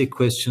fantastic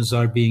questions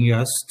are being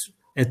asked.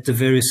 At the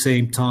very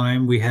same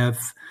time, we have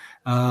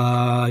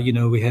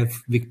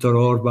Viktor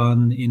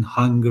Orban in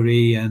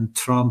Hungary and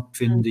Trump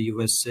in the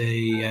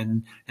USA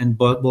and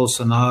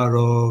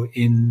Bolsonaro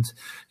in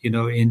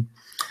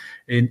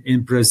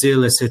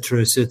Brazil,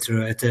 etc.,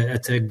 etc.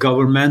 At a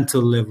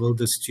governmental level,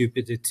 the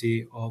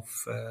stupidity of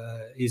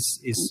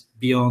is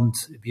beyond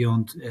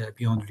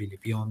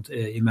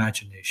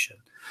imagination.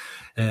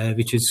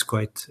 Which is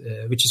quite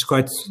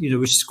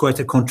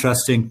a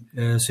contrasting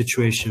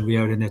situation we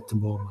are in at the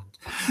moment.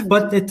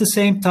 But at the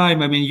same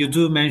time, I mean, you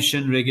do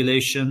mention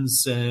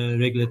regulations,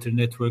 regulatory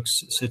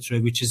networks, etc.,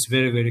 which is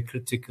very, very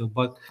critical.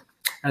 But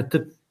at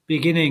the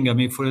beginning, I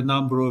mean, for a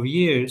number of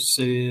years,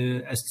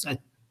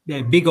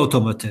 big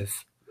automotive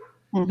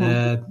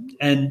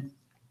and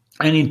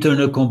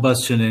internal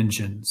combustion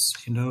engines,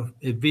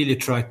 it really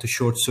tried to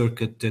short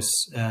circuit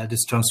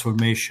this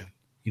transformation.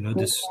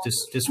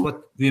 This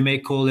what we may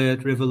call a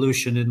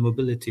revolution in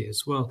mobility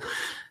as well,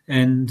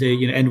 and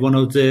and one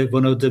of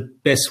the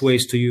best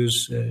ways to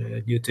use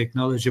new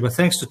technology. But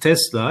thanks to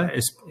Tesla,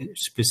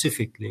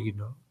 specifically,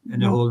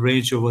 and a whole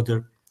range of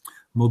other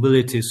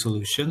mobility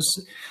solutions,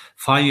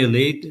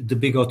 finally the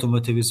big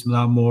automotive is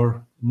now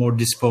more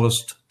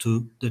disposed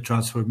to the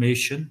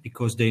transformation,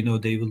 because they know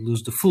they will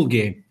lose the full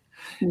game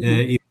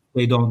if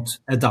they don't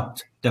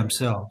adapt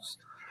themselves.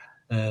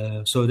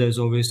 So there's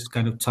always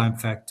kind of time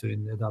factor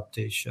in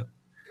adaptation.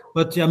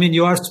 But I mean,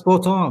 you are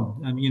spot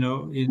on. I mean,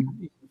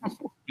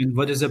 in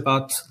what is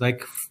about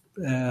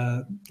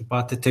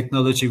the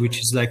technology, which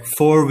is like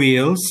 4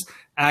 wheels,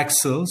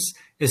 axles,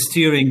 a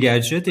steering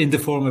gadget in the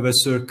form of a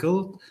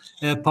circle,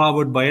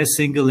 powered by a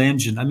single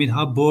engine. I mean,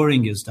 how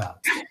boring is that?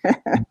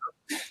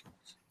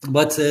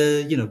 But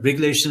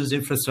regulations,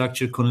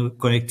 infrastructure,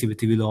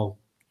 connectivity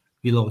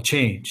will all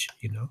change.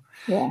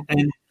 Yeah.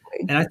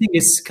 And I think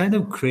it's kind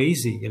of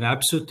crazy,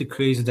 absolutely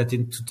crazy, that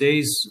in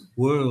today's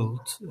world,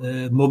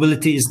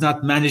 mobility is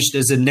not managed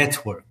as a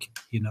network,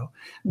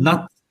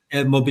 not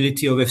a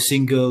mobility of a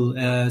single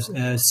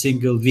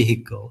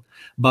vehicle,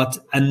 but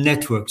a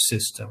network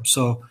system.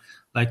 So,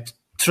 like,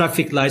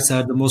 traffic lights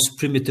are the most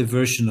primitive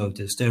version of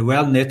this. They're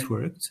well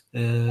networked,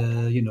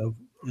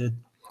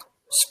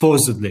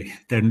 supposedly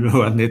they're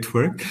well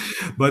networked.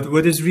 But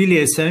what is really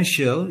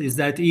essential is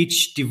that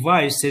each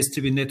device has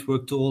to be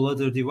networked to all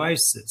other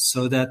devices,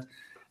 so that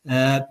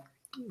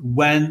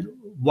when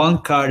one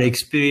car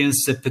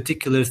experiences a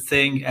particular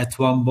thing at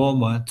one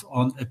moment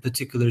on a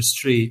particular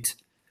street,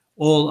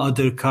 all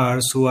other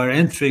cars who are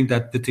entering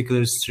that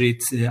particular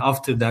street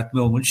after that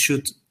moment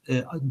should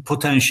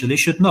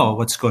know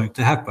what's going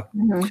to happen.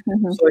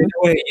 So in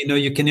a way,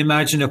 you can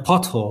imagine a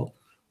pothole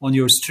on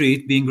your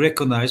street being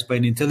recognized by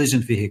an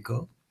intelligent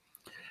vehicle,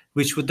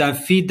 which would then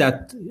feed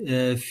that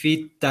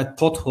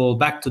pothole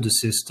back to the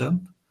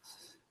system,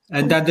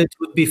 and then it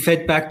would be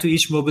fed back to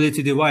each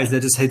mobility device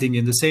that is heading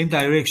in the same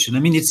direction. I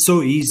mean, it's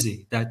so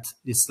easy that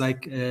it's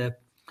like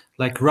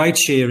ride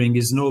sharing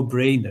is no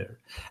brainer,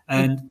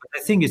 and I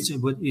think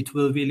it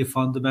will really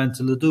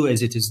fundamentally do,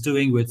 as it is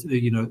doing with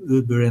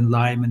Uber and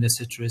Lime and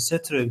etc.,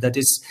 that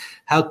is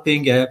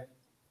helping a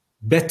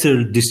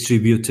better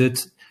distributed,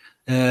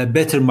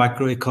 better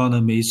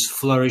microeconomies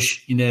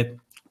flourish in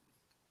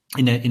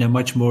a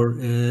much more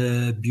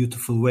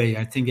beautiful way.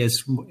 I think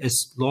as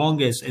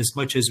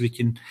much as we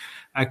can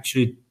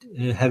actually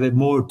have a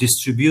more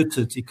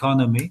distributed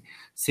economy,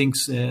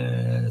 things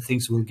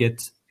will get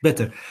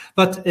better.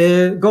 But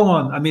go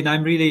on. I mean,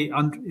 I'm really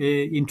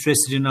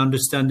interested in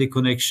understanding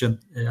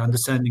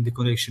the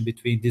connection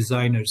between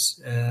designers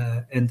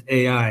and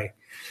AI.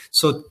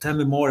 So tell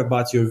me more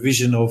about your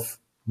vision of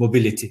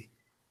mobility.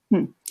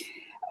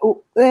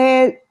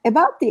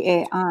 About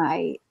the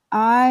AI,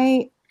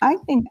 I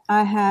think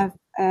I have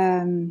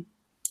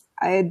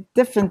a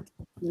different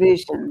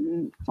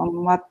vision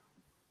from what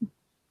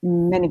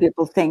many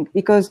people think,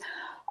 because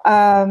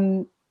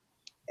when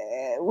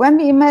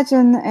we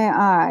imagine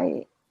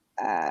AI,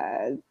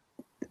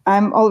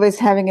 I'm always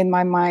having in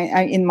my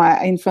mind,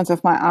 in front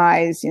of my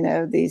eyes,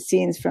 these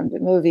scenes from the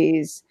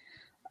movies,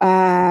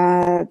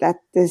 that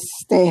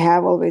they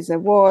have always a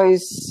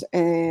voice,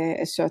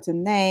 a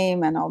certain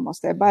name, and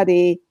almost a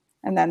body.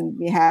 And then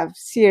we have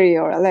Siri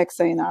or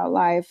Alexa in our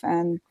life,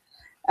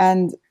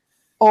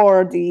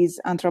 or these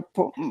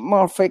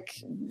anthropomorphic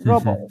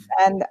robots.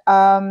 And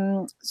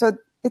so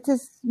it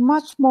is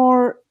much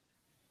more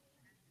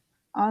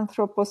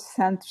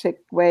anthropocentric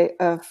way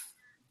of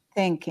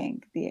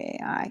thinking, the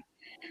AI,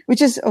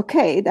 which is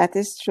okay, that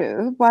is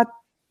true. But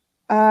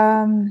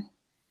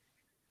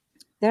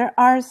there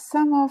are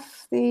some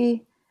of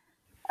the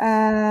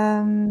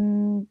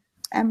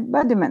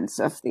embodiments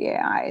of the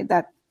AI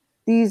that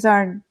these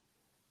are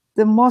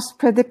the most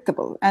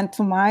predictable. And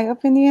to my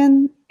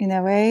opinion, in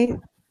a way,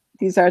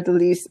 these are the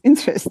least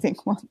interesting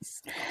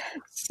ones.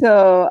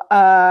 So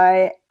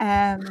I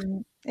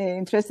am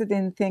interested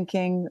in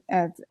thinking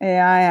at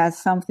AI as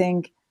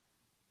something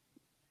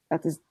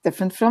that is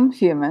different from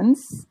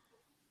humans,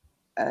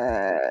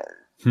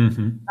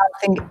 something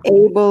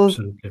able,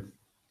 Absolutely.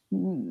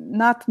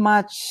 not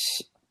much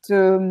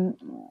to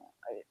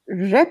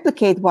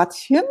replicate what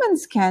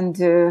humans can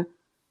do,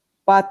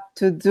 but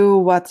to do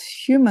what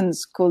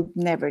humans could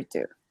never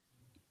do.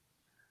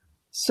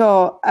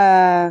 So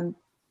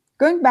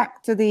going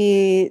back to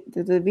the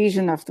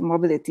vision of the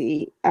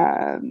mobility,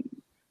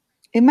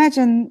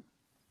 imagine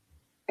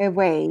a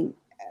way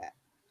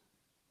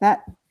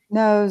that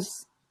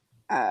knows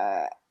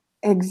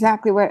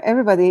exactly where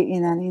everybody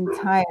in an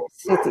entire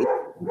city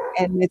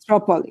and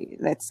metropolis,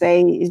 let's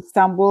say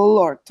Istanbul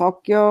or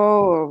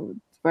Tokyo, or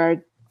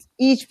where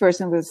each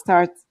person will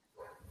start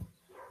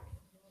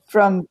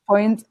from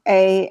point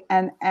A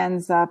and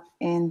ends up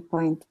in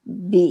point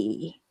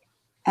B.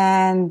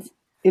 And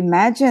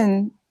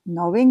imagine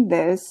knowing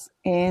this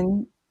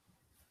in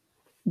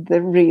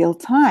the real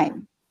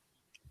time.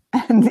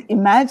 And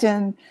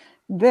imagine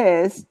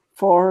this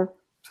for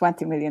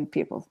 20 million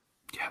people.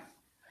 Yeah.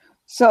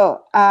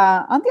 So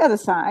on the other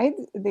side,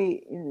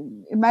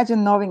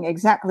 imagine knowing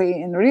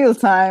exactly in real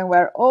time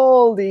where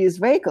all these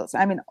vehicles,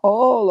 I mean,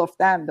 all of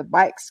them, the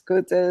bikes,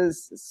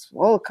 scooters,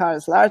 small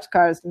cars, large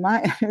cars,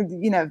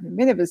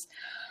 minibus,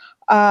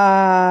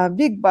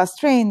 big bus,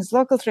 trains,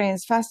 local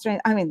trains, fast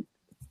trains, I mean,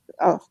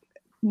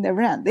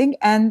 never ending.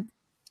 And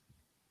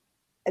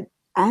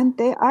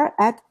they are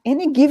at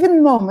any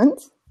given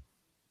moment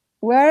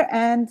where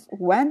and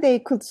when they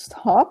could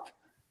stop,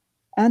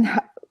 and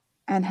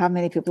how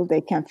many people they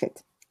can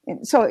fit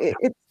in. So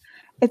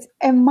it's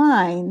a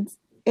mind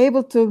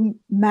able to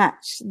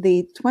match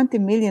the 20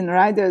 million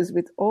riders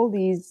with all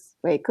these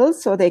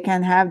vehicles, so they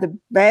can have the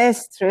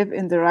best trip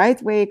in the right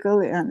vehicle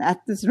and at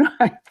this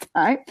right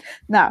time.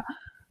 Now,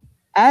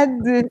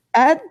 add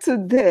to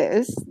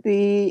this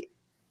the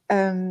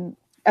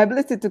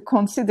ability to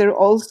consider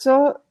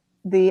also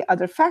the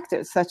other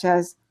factors, such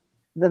as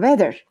the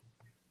weather.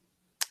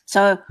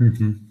 So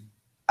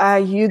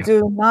you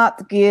do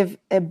not give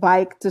a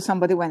bike to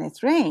somebody when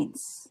it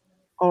rains,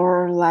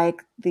 or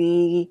like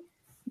the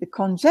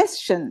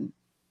congestion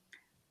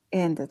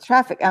in the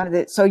traffic.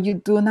 So you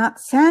do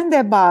not send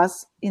a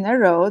bus in a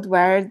road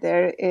where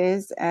there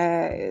is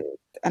an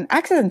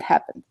accident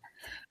happened.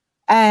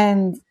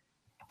 And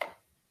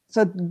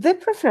so the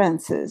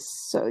preferences,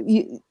 so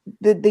you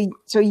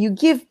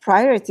give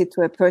priority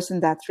to a person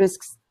that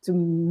risks to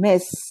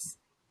miss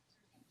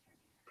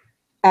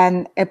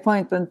an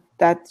appointment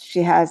that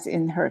she has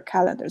in her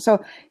calendar.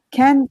 So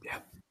can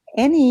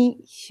any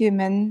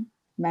human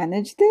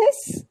manage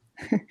this?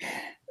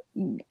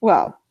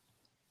 Well,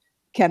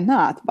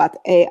 cannot, but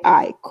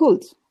AI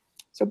could.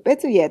 So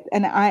better yet,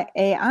 an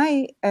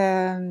AI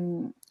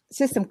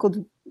system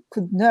could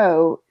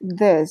know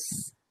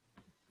this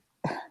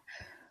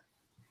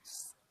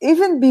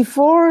even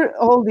before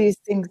all these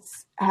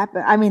things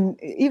happen. I mean,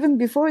 even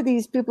before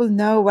these people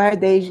know where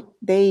they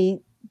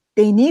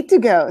need to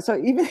go. So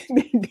even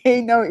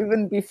they know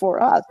even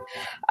before us,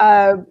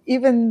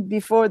 even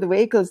before the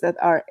vehicles that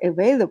are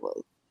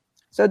available.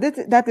 So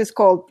that is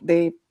called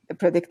the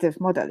predictive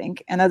modeling,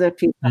 another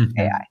piece of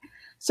AI.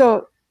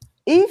 So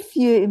if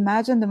you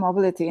imagine the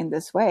mobility in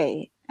this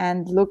way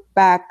and look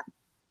back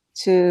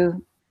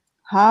to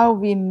how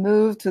we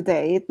move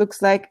today, it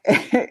looks like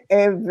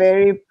a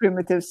very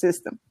primitive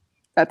system.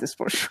 That is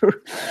for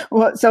sure.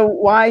 Well, so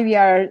why we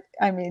are,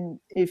 I mean,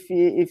 if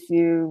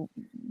you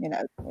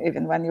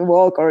even when you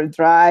walk or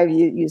drive,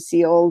 you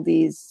see all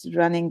these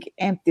running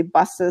empty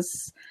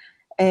buses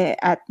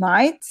at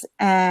night,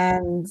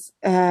 and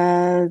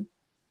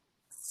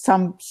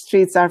some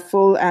streets are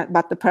full,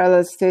 but the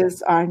parallel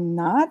streets are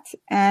not.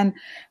 And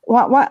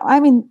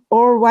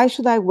why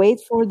should I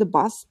wait for the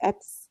bus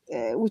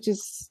which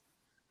is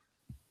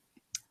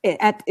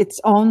at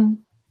its own,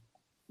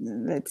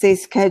 let's say,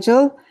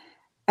 schedule,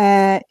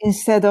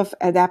 instead of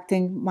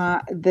adapting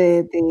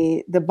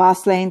the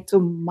bus lane to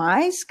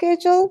my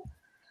schedule?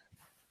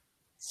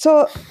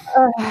 So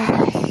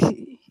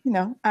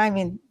I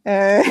mean,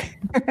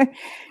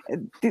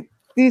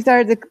 these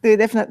are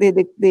definitely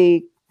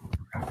the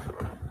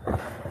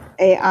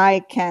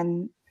AI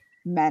can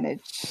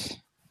manage.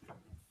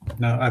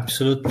 No,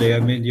 absolutely. I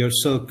mean, you're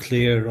so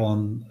clear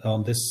on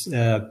this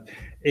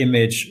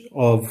image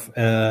of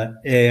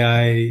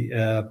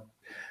AI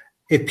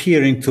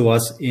appearing to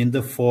us in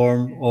the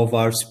form of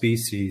our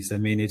species. I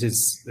mean, it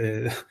is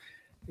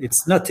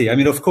it's nutty. I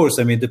mean, of course,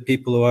 I mean, the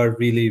people who are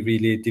really,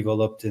 really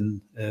developed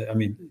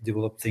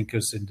developed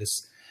thinkers in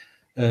this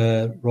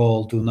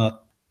role do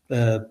not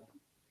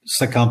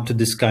succumb to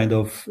this kind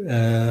of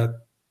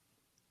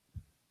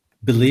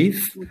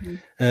belief.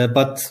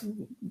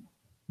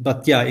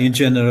 But yeah, in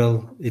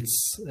general,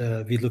 it's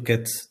we look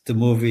at the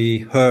movie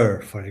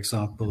Her, for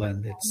example,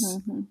 and it's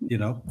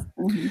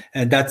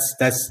and that's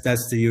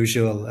the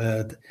usual,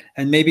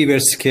 and maybe we're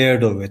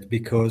scared of it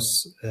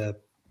because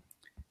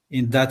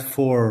in that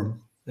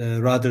form,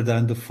 rather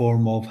than the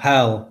form of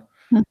hell,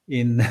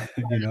 in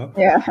you know,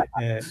 Yeah.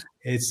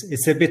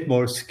 it's a bit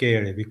more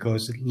scary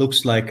because it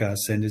looks like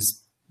us and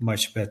is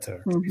much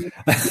better.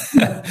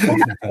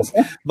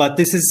 But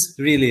this is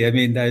really, I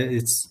mean,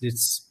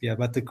 it's yeah.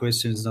 But the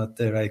question is not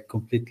there. I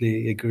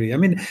completely agree. I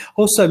mean,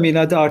 also, I mean,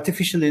 the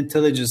artificial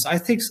intelligence. I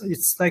think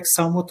it's like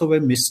somewhat of a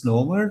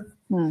misnomer.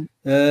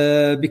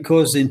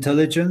 Because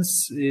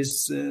intelligence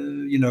is,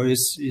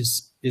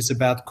 is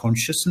about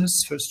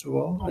consciousness first of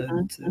all,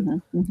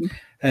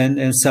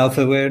 and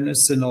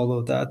self-awareness and all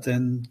of that.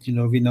 And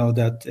we know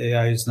that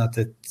AI is not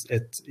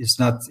is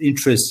not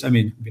interest. I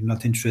mean, we're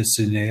not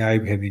interested in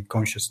AI having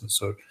consciousness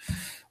or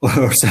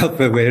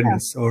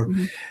self-awareness, or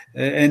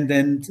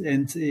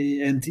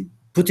and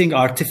putting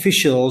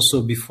artificial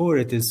also before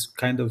it is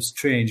kind of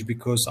strange,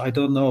 because I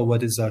don't know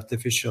what is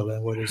artificial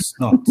and what is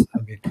not. I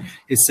mean,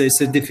 it's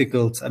a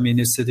difficult. I mean,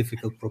 it's a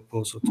difficult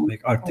proposal to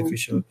make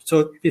artificial.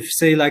 So if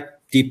say like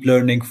deep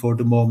learning for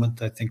the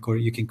moment, I think, or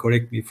you can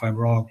correct me if I'm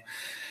wrong,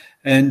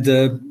 and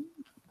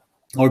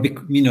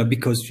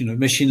because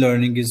machine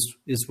learning is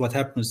what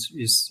happens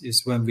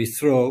is when we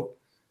throw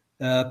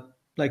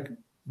like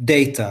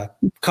data,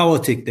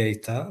 chaotic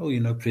data,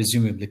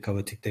 presumably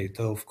chaotic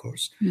data, of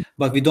course,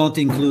 but we don't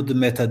include the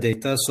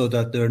metadata so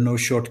that there are no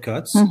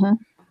shortcuts.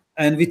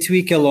 And we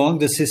tweak along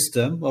the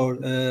system or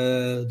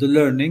the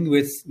learning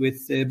with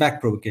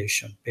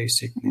backpropagation,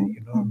 basically.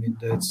 I mean,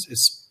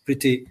 it's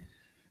pretty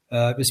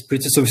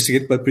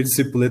sophisticated, but pretty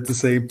simple at the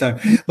same time.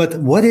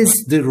 But what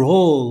is the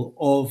role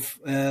of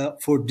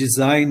for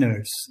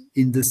designers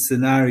in this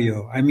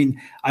scenario? I mean,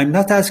 I'm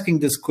not asking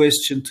this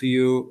question to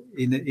you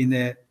in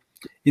a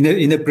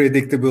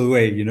predictable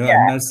way. I'm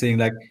not saying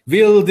like,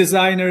 will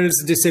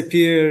designers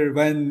disappear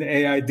when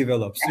AI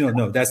develops?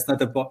 No, that's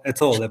not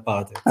at all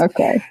about it.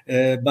 Okay.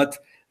 But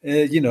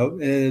we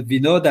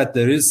know that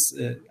there is.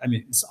 I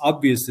mean, it's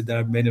obvious that there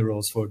are many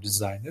roles for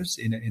designers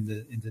in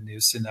the new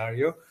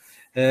scenario.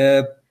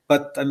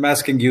 But I'm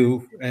asking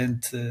you,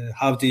 and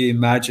how do you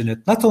imagine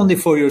it? Not only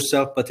for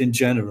yourself, but in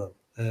general,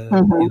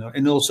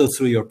 and also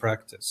through your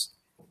practice.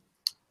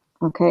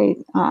 Okay.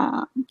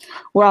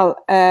 Well.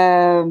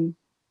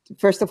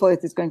 First of all,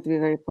 it is going to be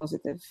very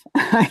positive.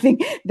 I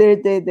think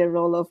the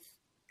role of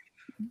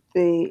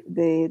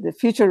the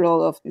future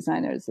role of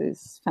designers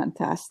is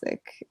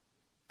fantastic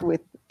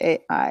with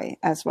AI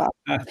as well.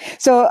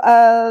 So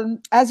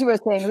as you were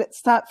saying, let's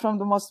start from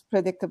the most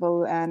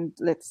predictable and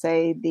let's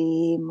say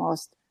the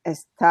most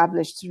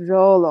established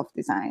role of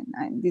design.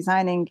 I'm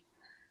designing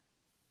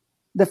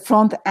the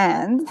front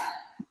end,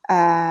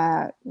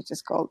 which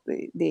is called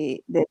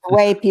the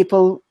way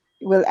people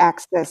will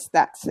access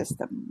that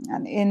system.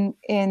 And in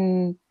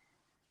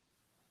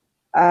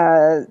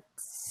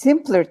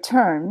simpler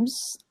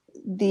terms,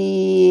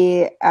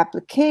 the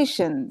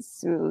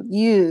applications will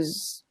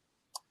use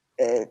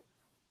to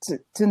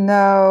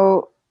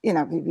know,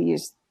 we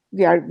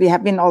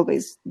have been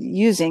always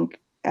using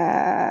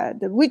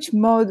which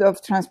mode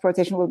of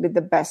transportation will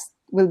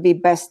be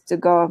best to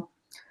go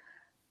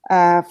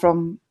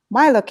from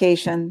my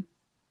location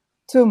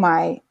to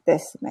my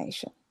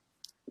destination.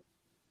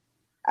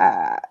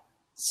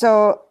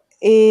 So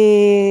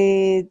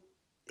to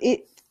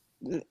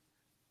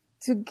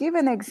give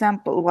an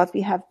example, what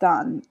we have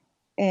done,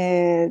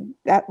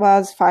 that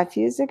was 5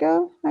 years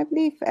ago, I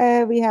believe.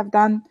 We have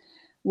done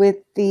a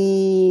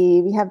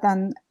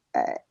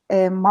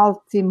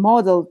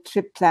multimodal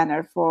trip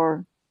planner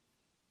for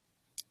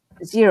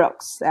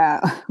Xerox,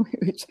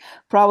 which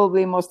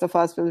probably most of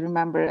us will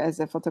remember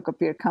as a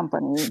photocopier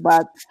company,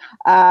 but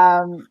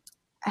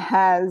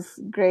has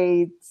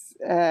great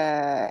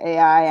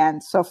AI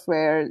and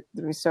software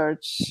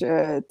research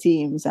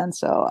teams. And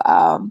so,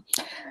 well,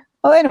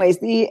 anyways,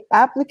 the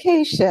app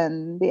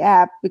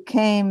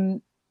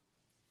became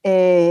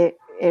a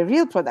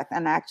real product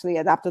and actually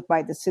adopted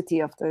by the city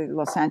of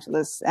Los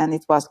Angeles, and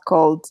it was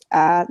called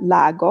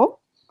Lago.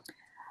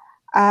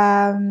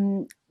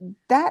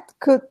 That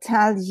could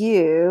tell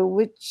you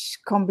which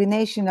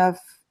combination of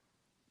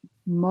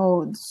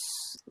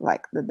modes,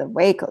 like the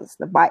vehicles,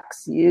 the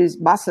bikes,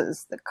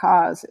 buses, the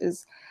cars,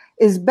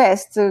 is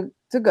best to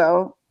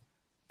go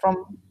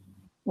from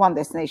one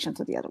destination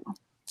to the other one,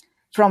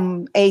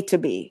 from A to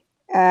B.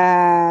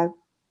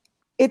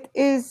 It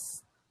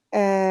is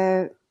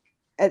a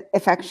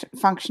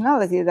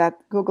functionality that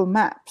Google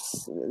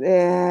Maps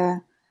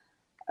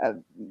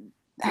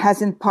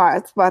has in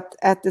part, but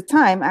at the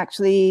time,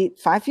 actually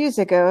 5 years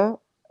ago,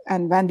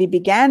 and when we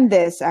began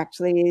this,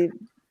 actually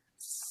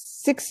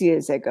 6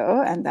 years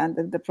ago, and then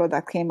the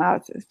product came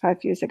out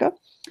 5 years ago,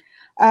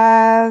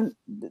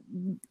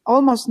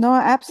 almost no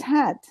apps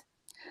had.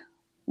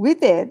 We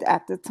did,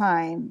 at the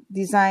time,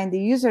 design the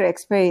user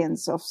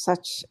experience of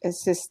such a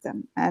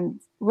system.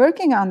 And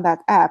working on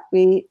that app,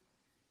 we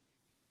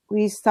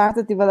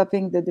started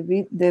developing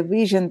the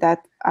vision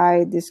that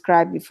I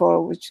described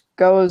before, which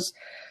goes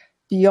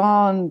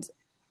beyond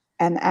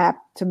an app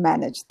to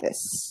manage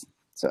this.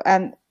 So,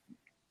 and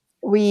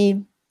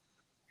we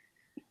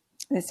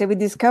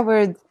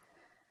discovered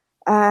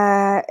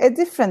a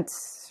different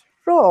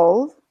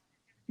role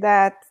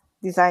that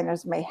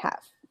designers may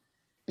have.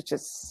 which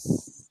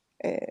is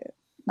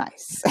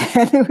nice.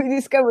 And we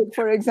discovered,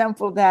 for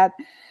example, that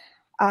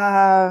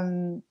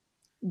the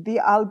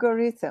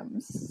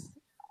algorithms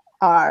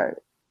are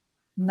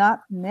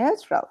not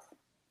neutral.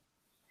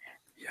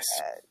 Yes.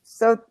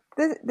 So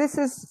this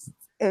is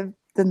the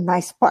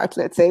nice part.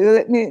 Let's say.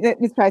 Let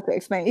me try to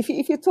explain. If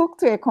you talk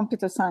to a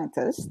computer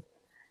scientist,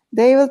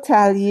 they will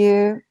tell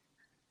you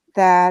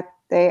that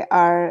they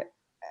are.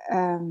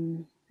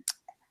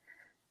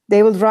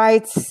 They will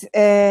write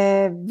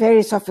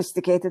very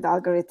sophisticated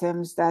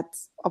algorithms that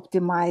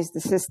optimize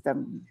the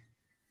system,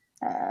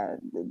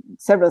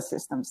 several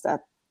systems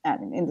that,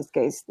 and in this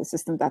case, the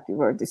system that we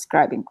were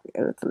describing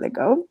a little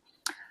ago,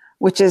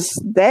 which is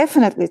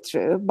definitely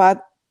true,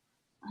 but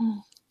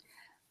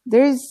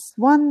there is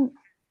one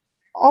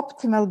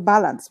optimal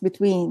balance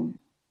between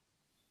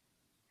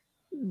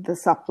the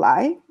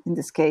supply, in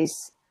this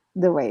case,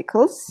 the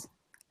vehicles,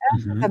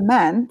 and the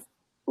demand,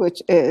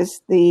 which is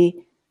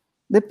the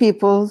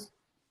people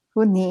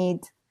who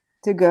need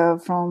to go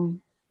from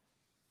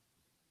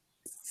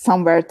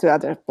somewhere to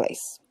other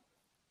place.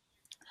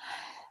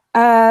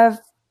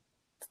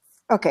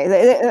 Okay,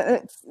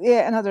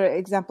 yeah, another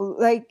example.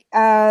 Like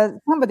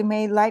somebody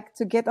may like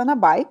to get on a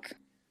bike,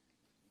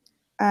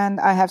 and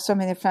I have so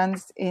many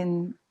friends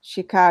in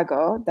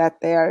Chicago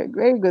that they are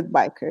very good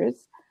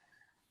bikers,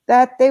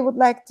 that they would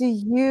like to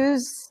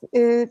use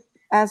it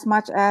as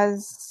much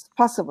as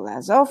possible,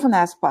 as often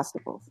as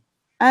possible.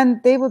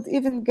 And they would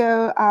even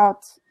go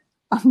out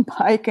on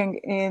biking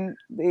in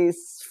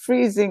this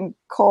freezing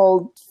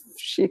cold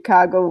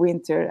Chicago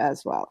winter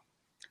as well.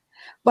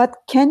 But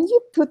can you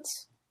put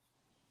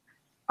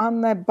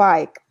on a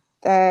bike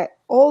the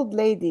old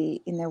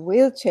lady in a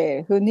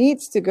wheelchair who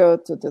needs to go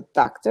to the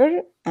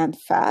doctor and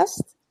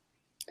fast?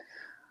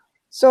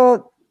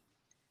 So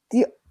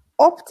the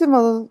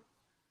optimal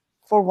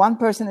for one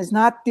person is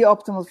not the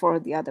optimal for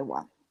the other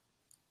one.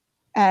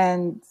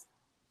 And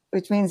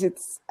which means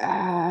it's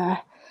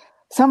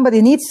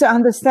somebody needs to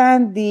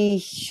understand the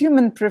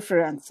human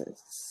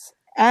preferences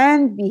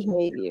and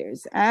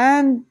behaviors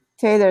and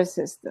tailor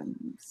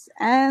systems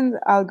and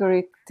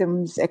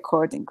algorithms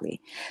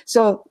accordingly.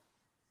 So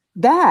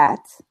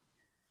that,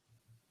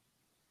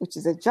 which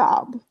is a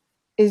job,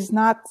 is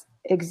not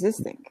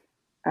existing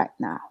right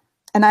now.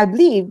 And I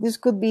believe this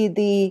could be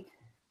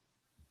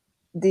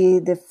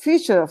the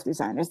future of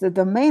designers, the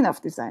domain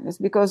of designers,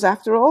 because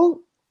after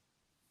all,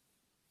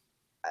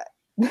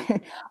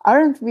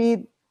 aren't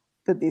we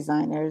the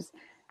designers?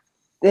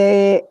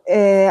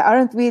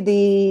 Aren't we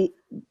the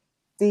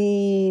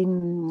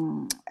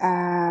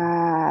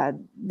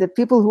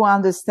people who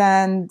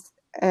understand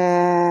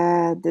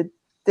the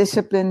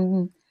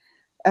discipline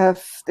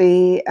of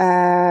the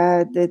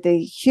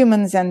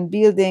humans and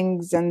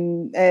buildings,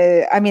 and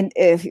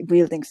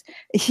buildings,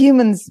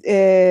 humans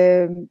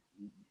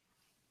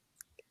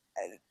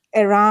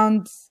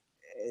around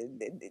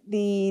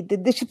the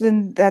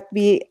discipline that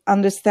we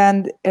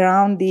understand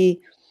around the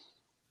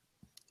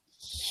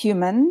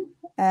human,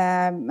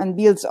 and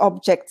builds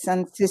objects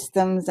and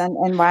systems and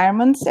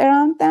environments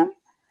around them.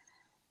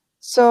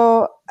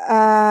 So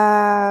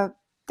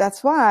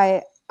that's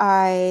why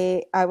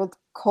I would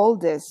call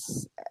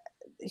this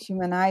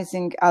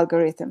humanizing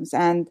algorithms,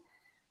 and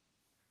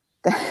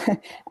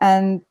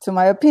and to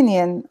my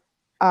opinion,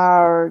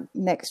 our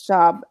next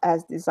job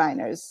as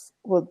designers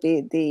would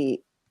be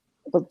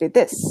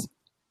this.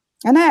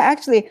 And I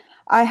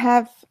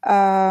have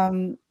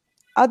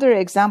other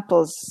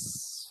examples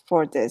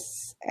for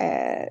this,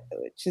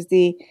 which is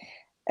the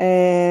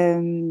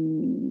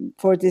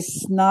for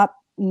this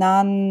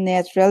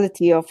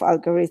non-neutrality of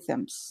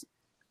algorithms.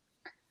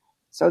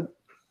 So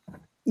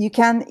you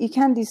can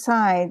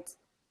decide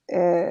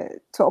to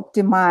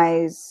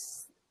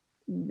optimize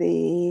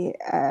the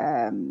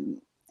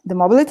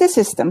mobility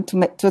system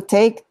to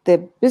take the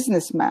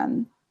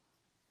businessman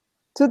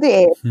to the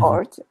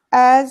airport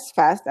as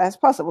fast as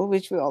possible,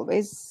 which we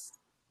always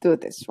do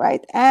this,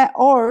 right?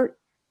 Or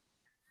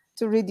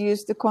to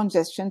reduce the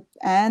congestion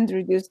and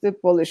reduce the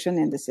pollution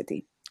in the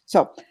city.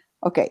 So,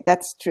 okay,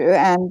 that's true.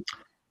 And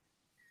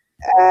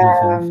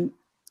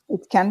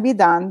it can be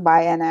done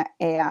by an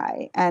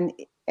AI. And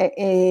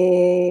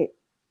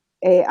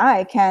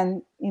AI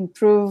can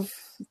improve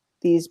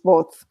these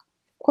both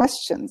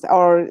questions,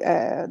 or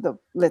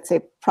let's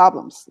say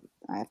problems.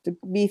 I have to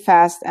be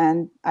fast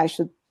and I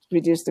should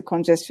reduce the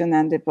congestion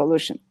and the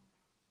pollution.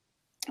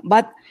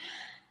 But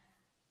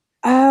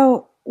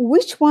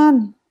which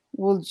one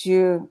would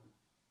you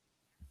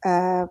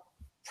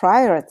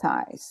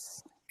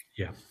prioritize?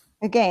 Yeah.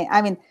 Again,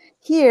 I mean,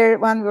 here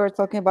when we were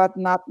talking about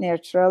not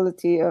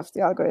neutrality of the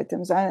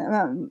algorithms,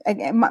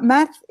 again,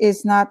 math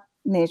is not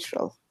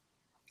natural,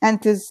 and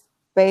it is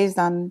based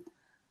on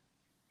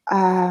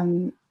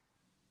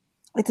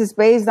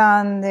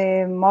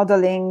the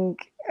modeling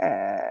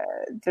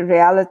the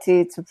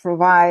reality to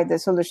provide a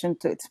solution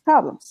to its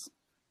problems.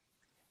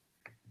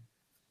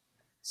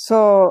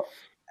 So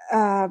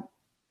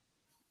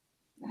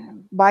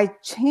by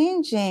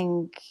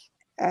changing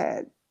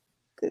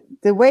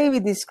the way we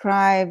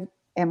describe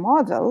a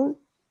model,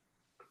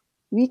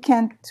 we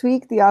can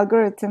tweak the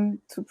algorithm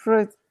to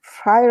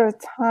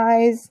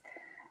prioritize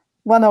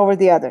one over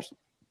the other.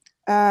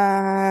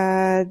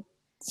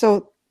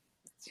 So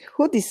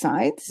who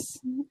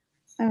decides?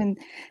 I mean,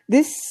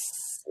 this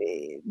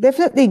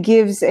definitely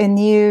gives a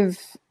new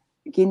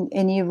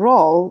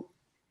role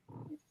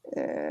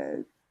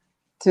to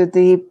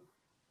the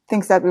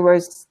things that we were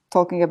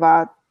talking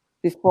about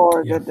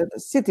before, the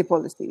city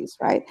policies,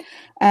 right?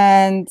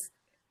 And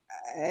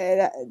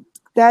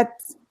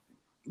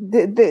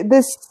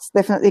this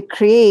definitely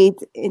create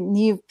a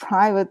new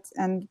private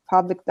and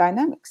public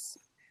dynamics.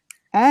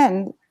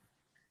 And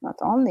not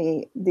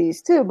only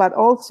these two, but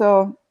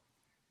also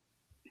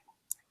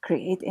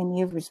create a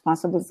new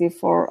responsibility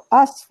for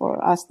us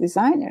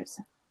designers.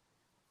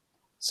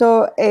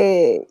 So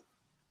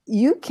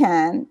you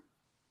can,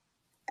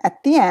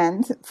 at the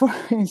end, for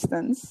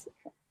instance,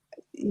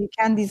 you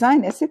can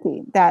design a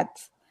city that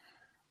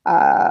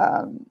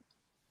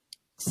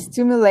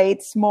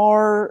stimulates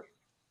more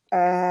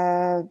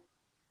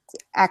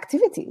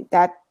activity,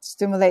 that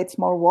stimulates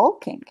more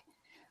walking,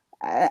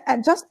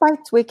 and just by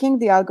tweaking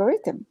the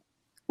algorithm,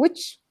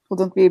 which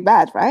wouldn't be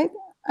bad, right?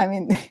 I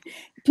mean,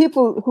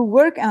 people who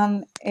work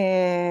on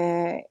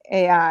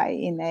AI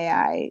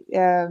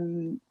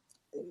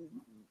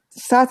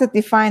started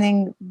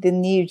defining the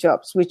new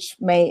jobs which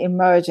may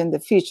emerge in the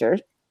future.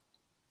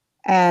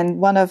 And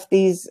one of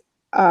these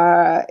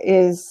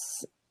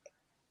is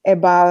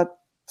about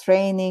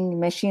training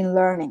machine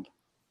learning.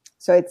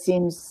 So it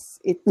seems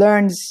it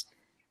learns,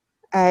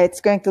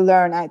 it's going to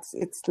learn,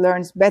 it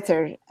learns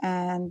better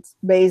and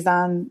based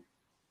on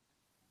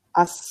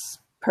us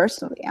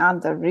personally, on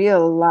the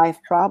real life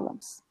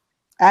problems.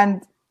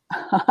 And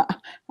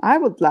I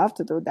would love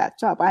to do that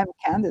job. I'm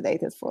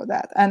candidated for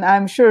that. And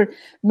I'm sure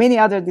many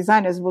other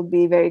designers would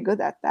be very good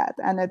at that.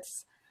 And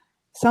it's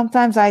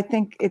sometimes I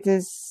think it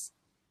is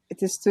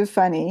too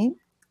funny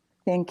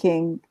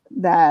thinking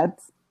that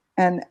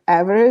an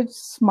average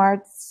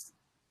smart,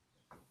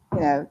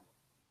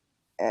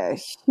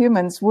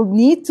 humans will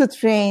need to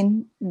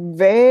train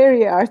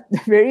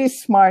very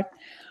smart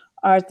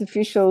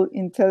artificial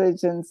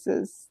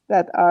intelligences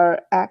that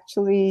are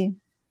actually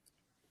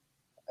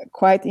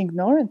quite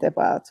ignorant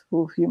about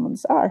who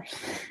humans are.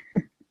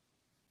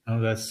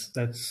 Oh, that's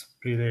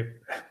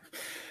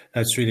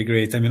really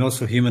great. I mean,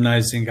 also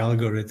humanizing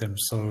algorithms,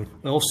 or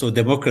also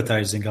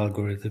democratizing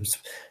algorithms,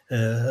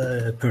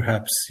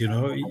 perhaps.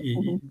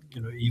 Even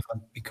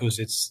because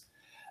it's.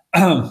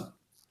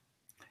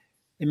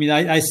 I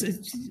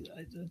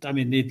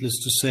mean,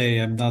 needless to say,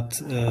 I'm not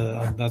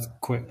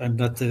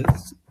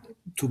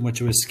too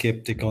much of a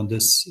skeptic on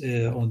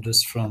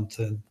this front,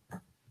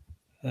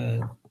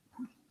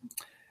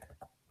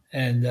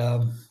 and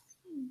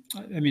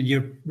I mean,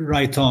 you're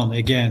right on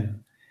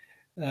again.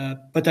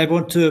 But I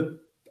want to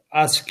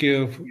ask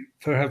you,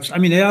 perhaps. I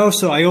mean, I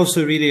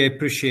also really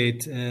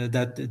appreciate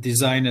that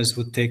designers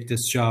would take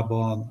this job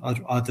on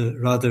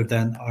rather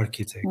than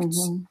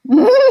architects.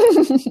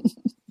 Mm-hmm.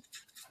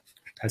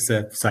 That's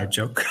a side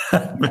joke.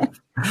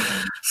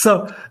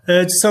 So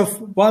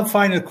one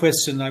final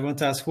question. I want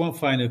to ask one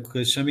final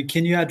question. I mean,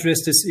 can you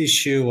address this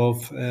issue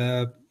of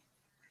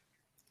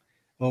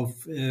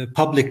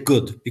public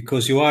good,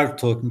 because you are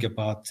talking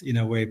about, in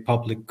a way,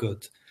 public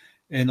good,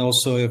 and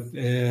also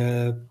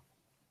the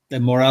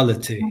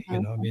morality.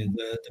 Mm-hmm. I mean,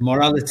 the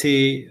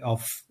morality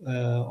of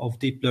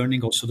deep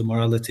learning, also the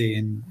morality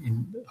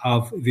in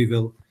how we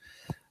will,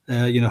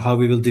 how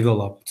we will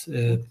develop,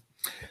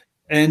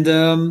 and.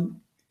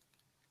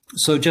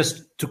 So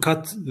just to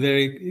cut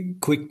very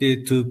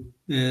quickly to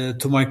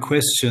my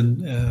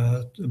question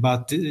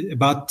about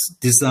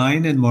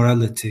design and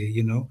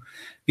morality,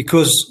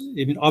 because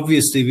I mean,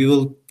 obviously we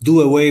will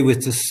do away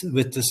with this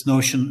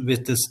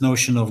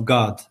notion of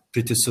God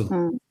pretty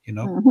soon,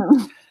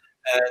 Mm-hmm.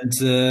 and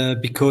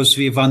because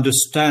we've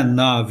understand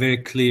now very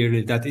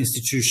clearly that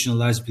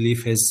institutionalized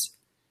belief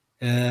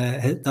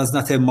does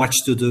not have much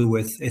to do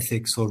with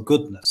ethics or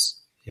goodness,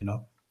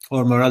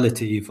 or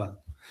morality even.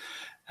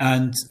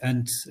 And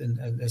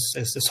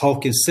as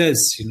Hawkins says,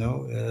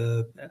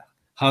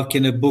 how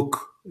can a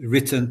book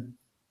written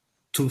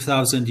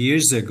 2,000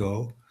 years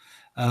ago,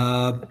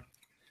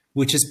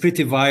 which is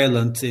pretty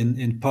violent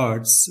in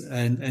parts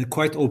and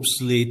quite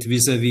obsolete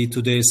vis-a-vis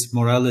today's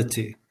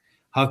morality,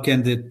 how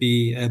can that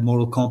be a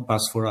moral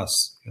compass for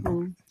us?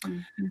 Mm-hmm.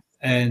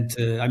 And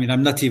I mean,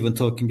 I'm not even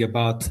talking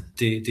about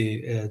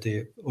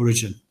the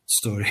origin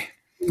story.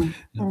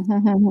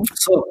 Mm-hmm.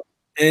 So,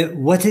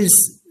 what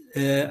is?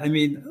 I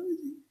mean.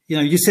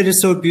 You said it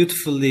so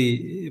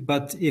beautifully,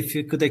 but if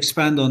you could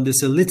expand on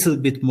this a little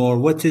bit more,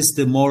 what is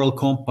the moral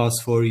compass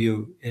for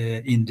you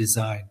in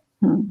design?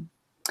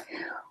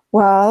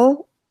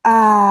 Well,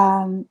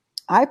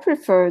 I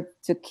prefer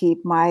to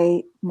keep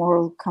my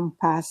moral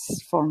compass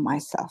for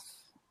myself.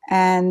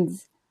 And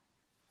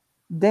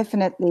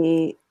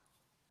definitely,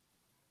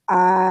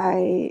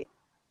 I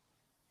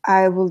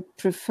would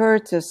prefer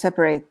to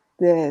separate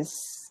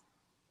this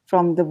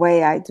from the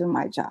way I do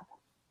my job.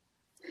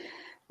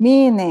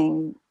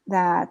 Meaning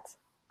that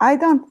I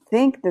don't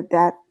think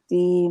that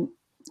the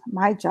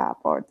my job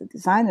or the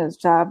designer's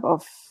job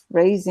of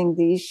raising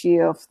the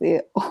issue of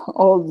the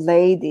old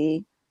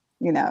lady,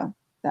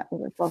 that we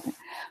were talking,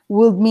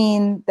 would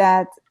mean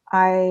that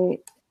I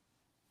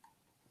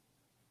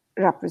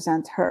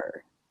represent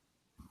her,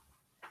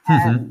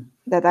 and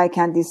that I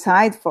can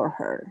decide for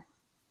her,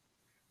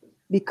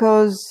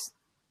 because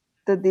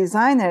the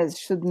designers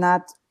should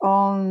not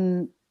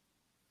own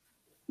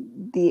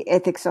the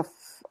ethics of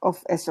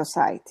a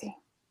society.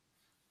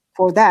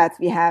 For that,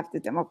 we have the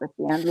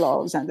democracy and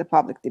laws and the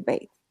public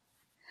debate.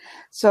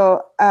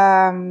 So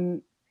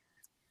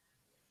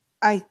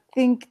I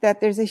think that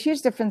there's a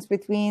huge difference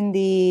between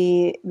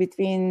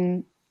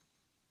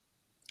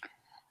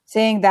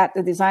saying that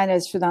the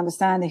designers should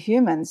understand the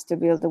humans to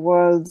build the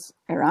world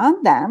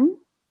around them,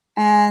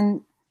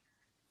 and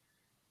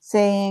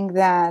saying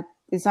that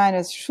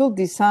designers should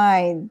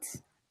decide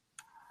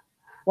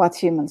what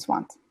humans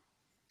want.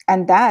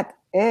 And that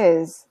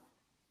is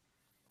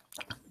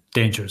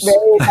dangerous,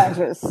 very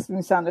dangerous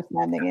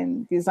misunderstanding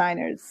in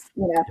designers,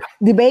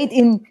 debate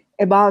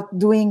about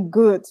doing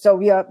good. So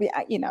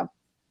that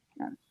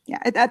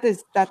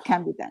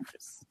can be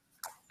dangerous.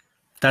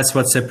 That's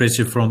what separates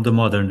you from the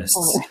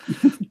modernists.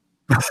 Oh.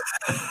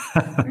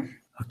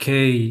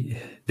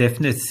 Okay,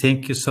 Defne,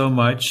 thank you so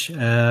much.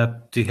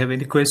 Do you have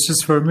any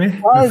questions for me?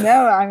 Oh,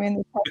 no, I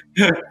mean,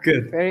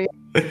 good. Very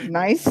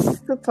nice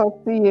to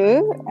talk to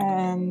you,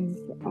 and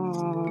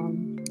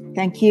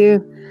thank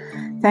you,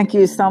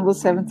 Istanbul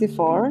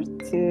 74,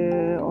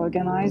 to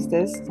organize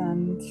this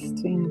and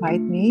to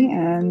invite me,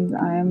 and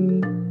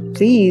I'm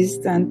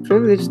pleased and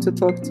privileged to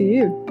talk to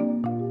you.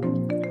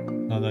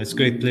 No, it's a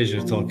great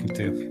pleasure talking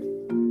to you.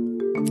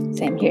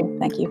 Same here.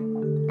 Thank you.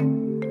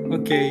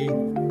 Okay,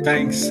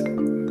 thanks.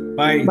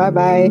 Bye.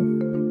 Bye-bye.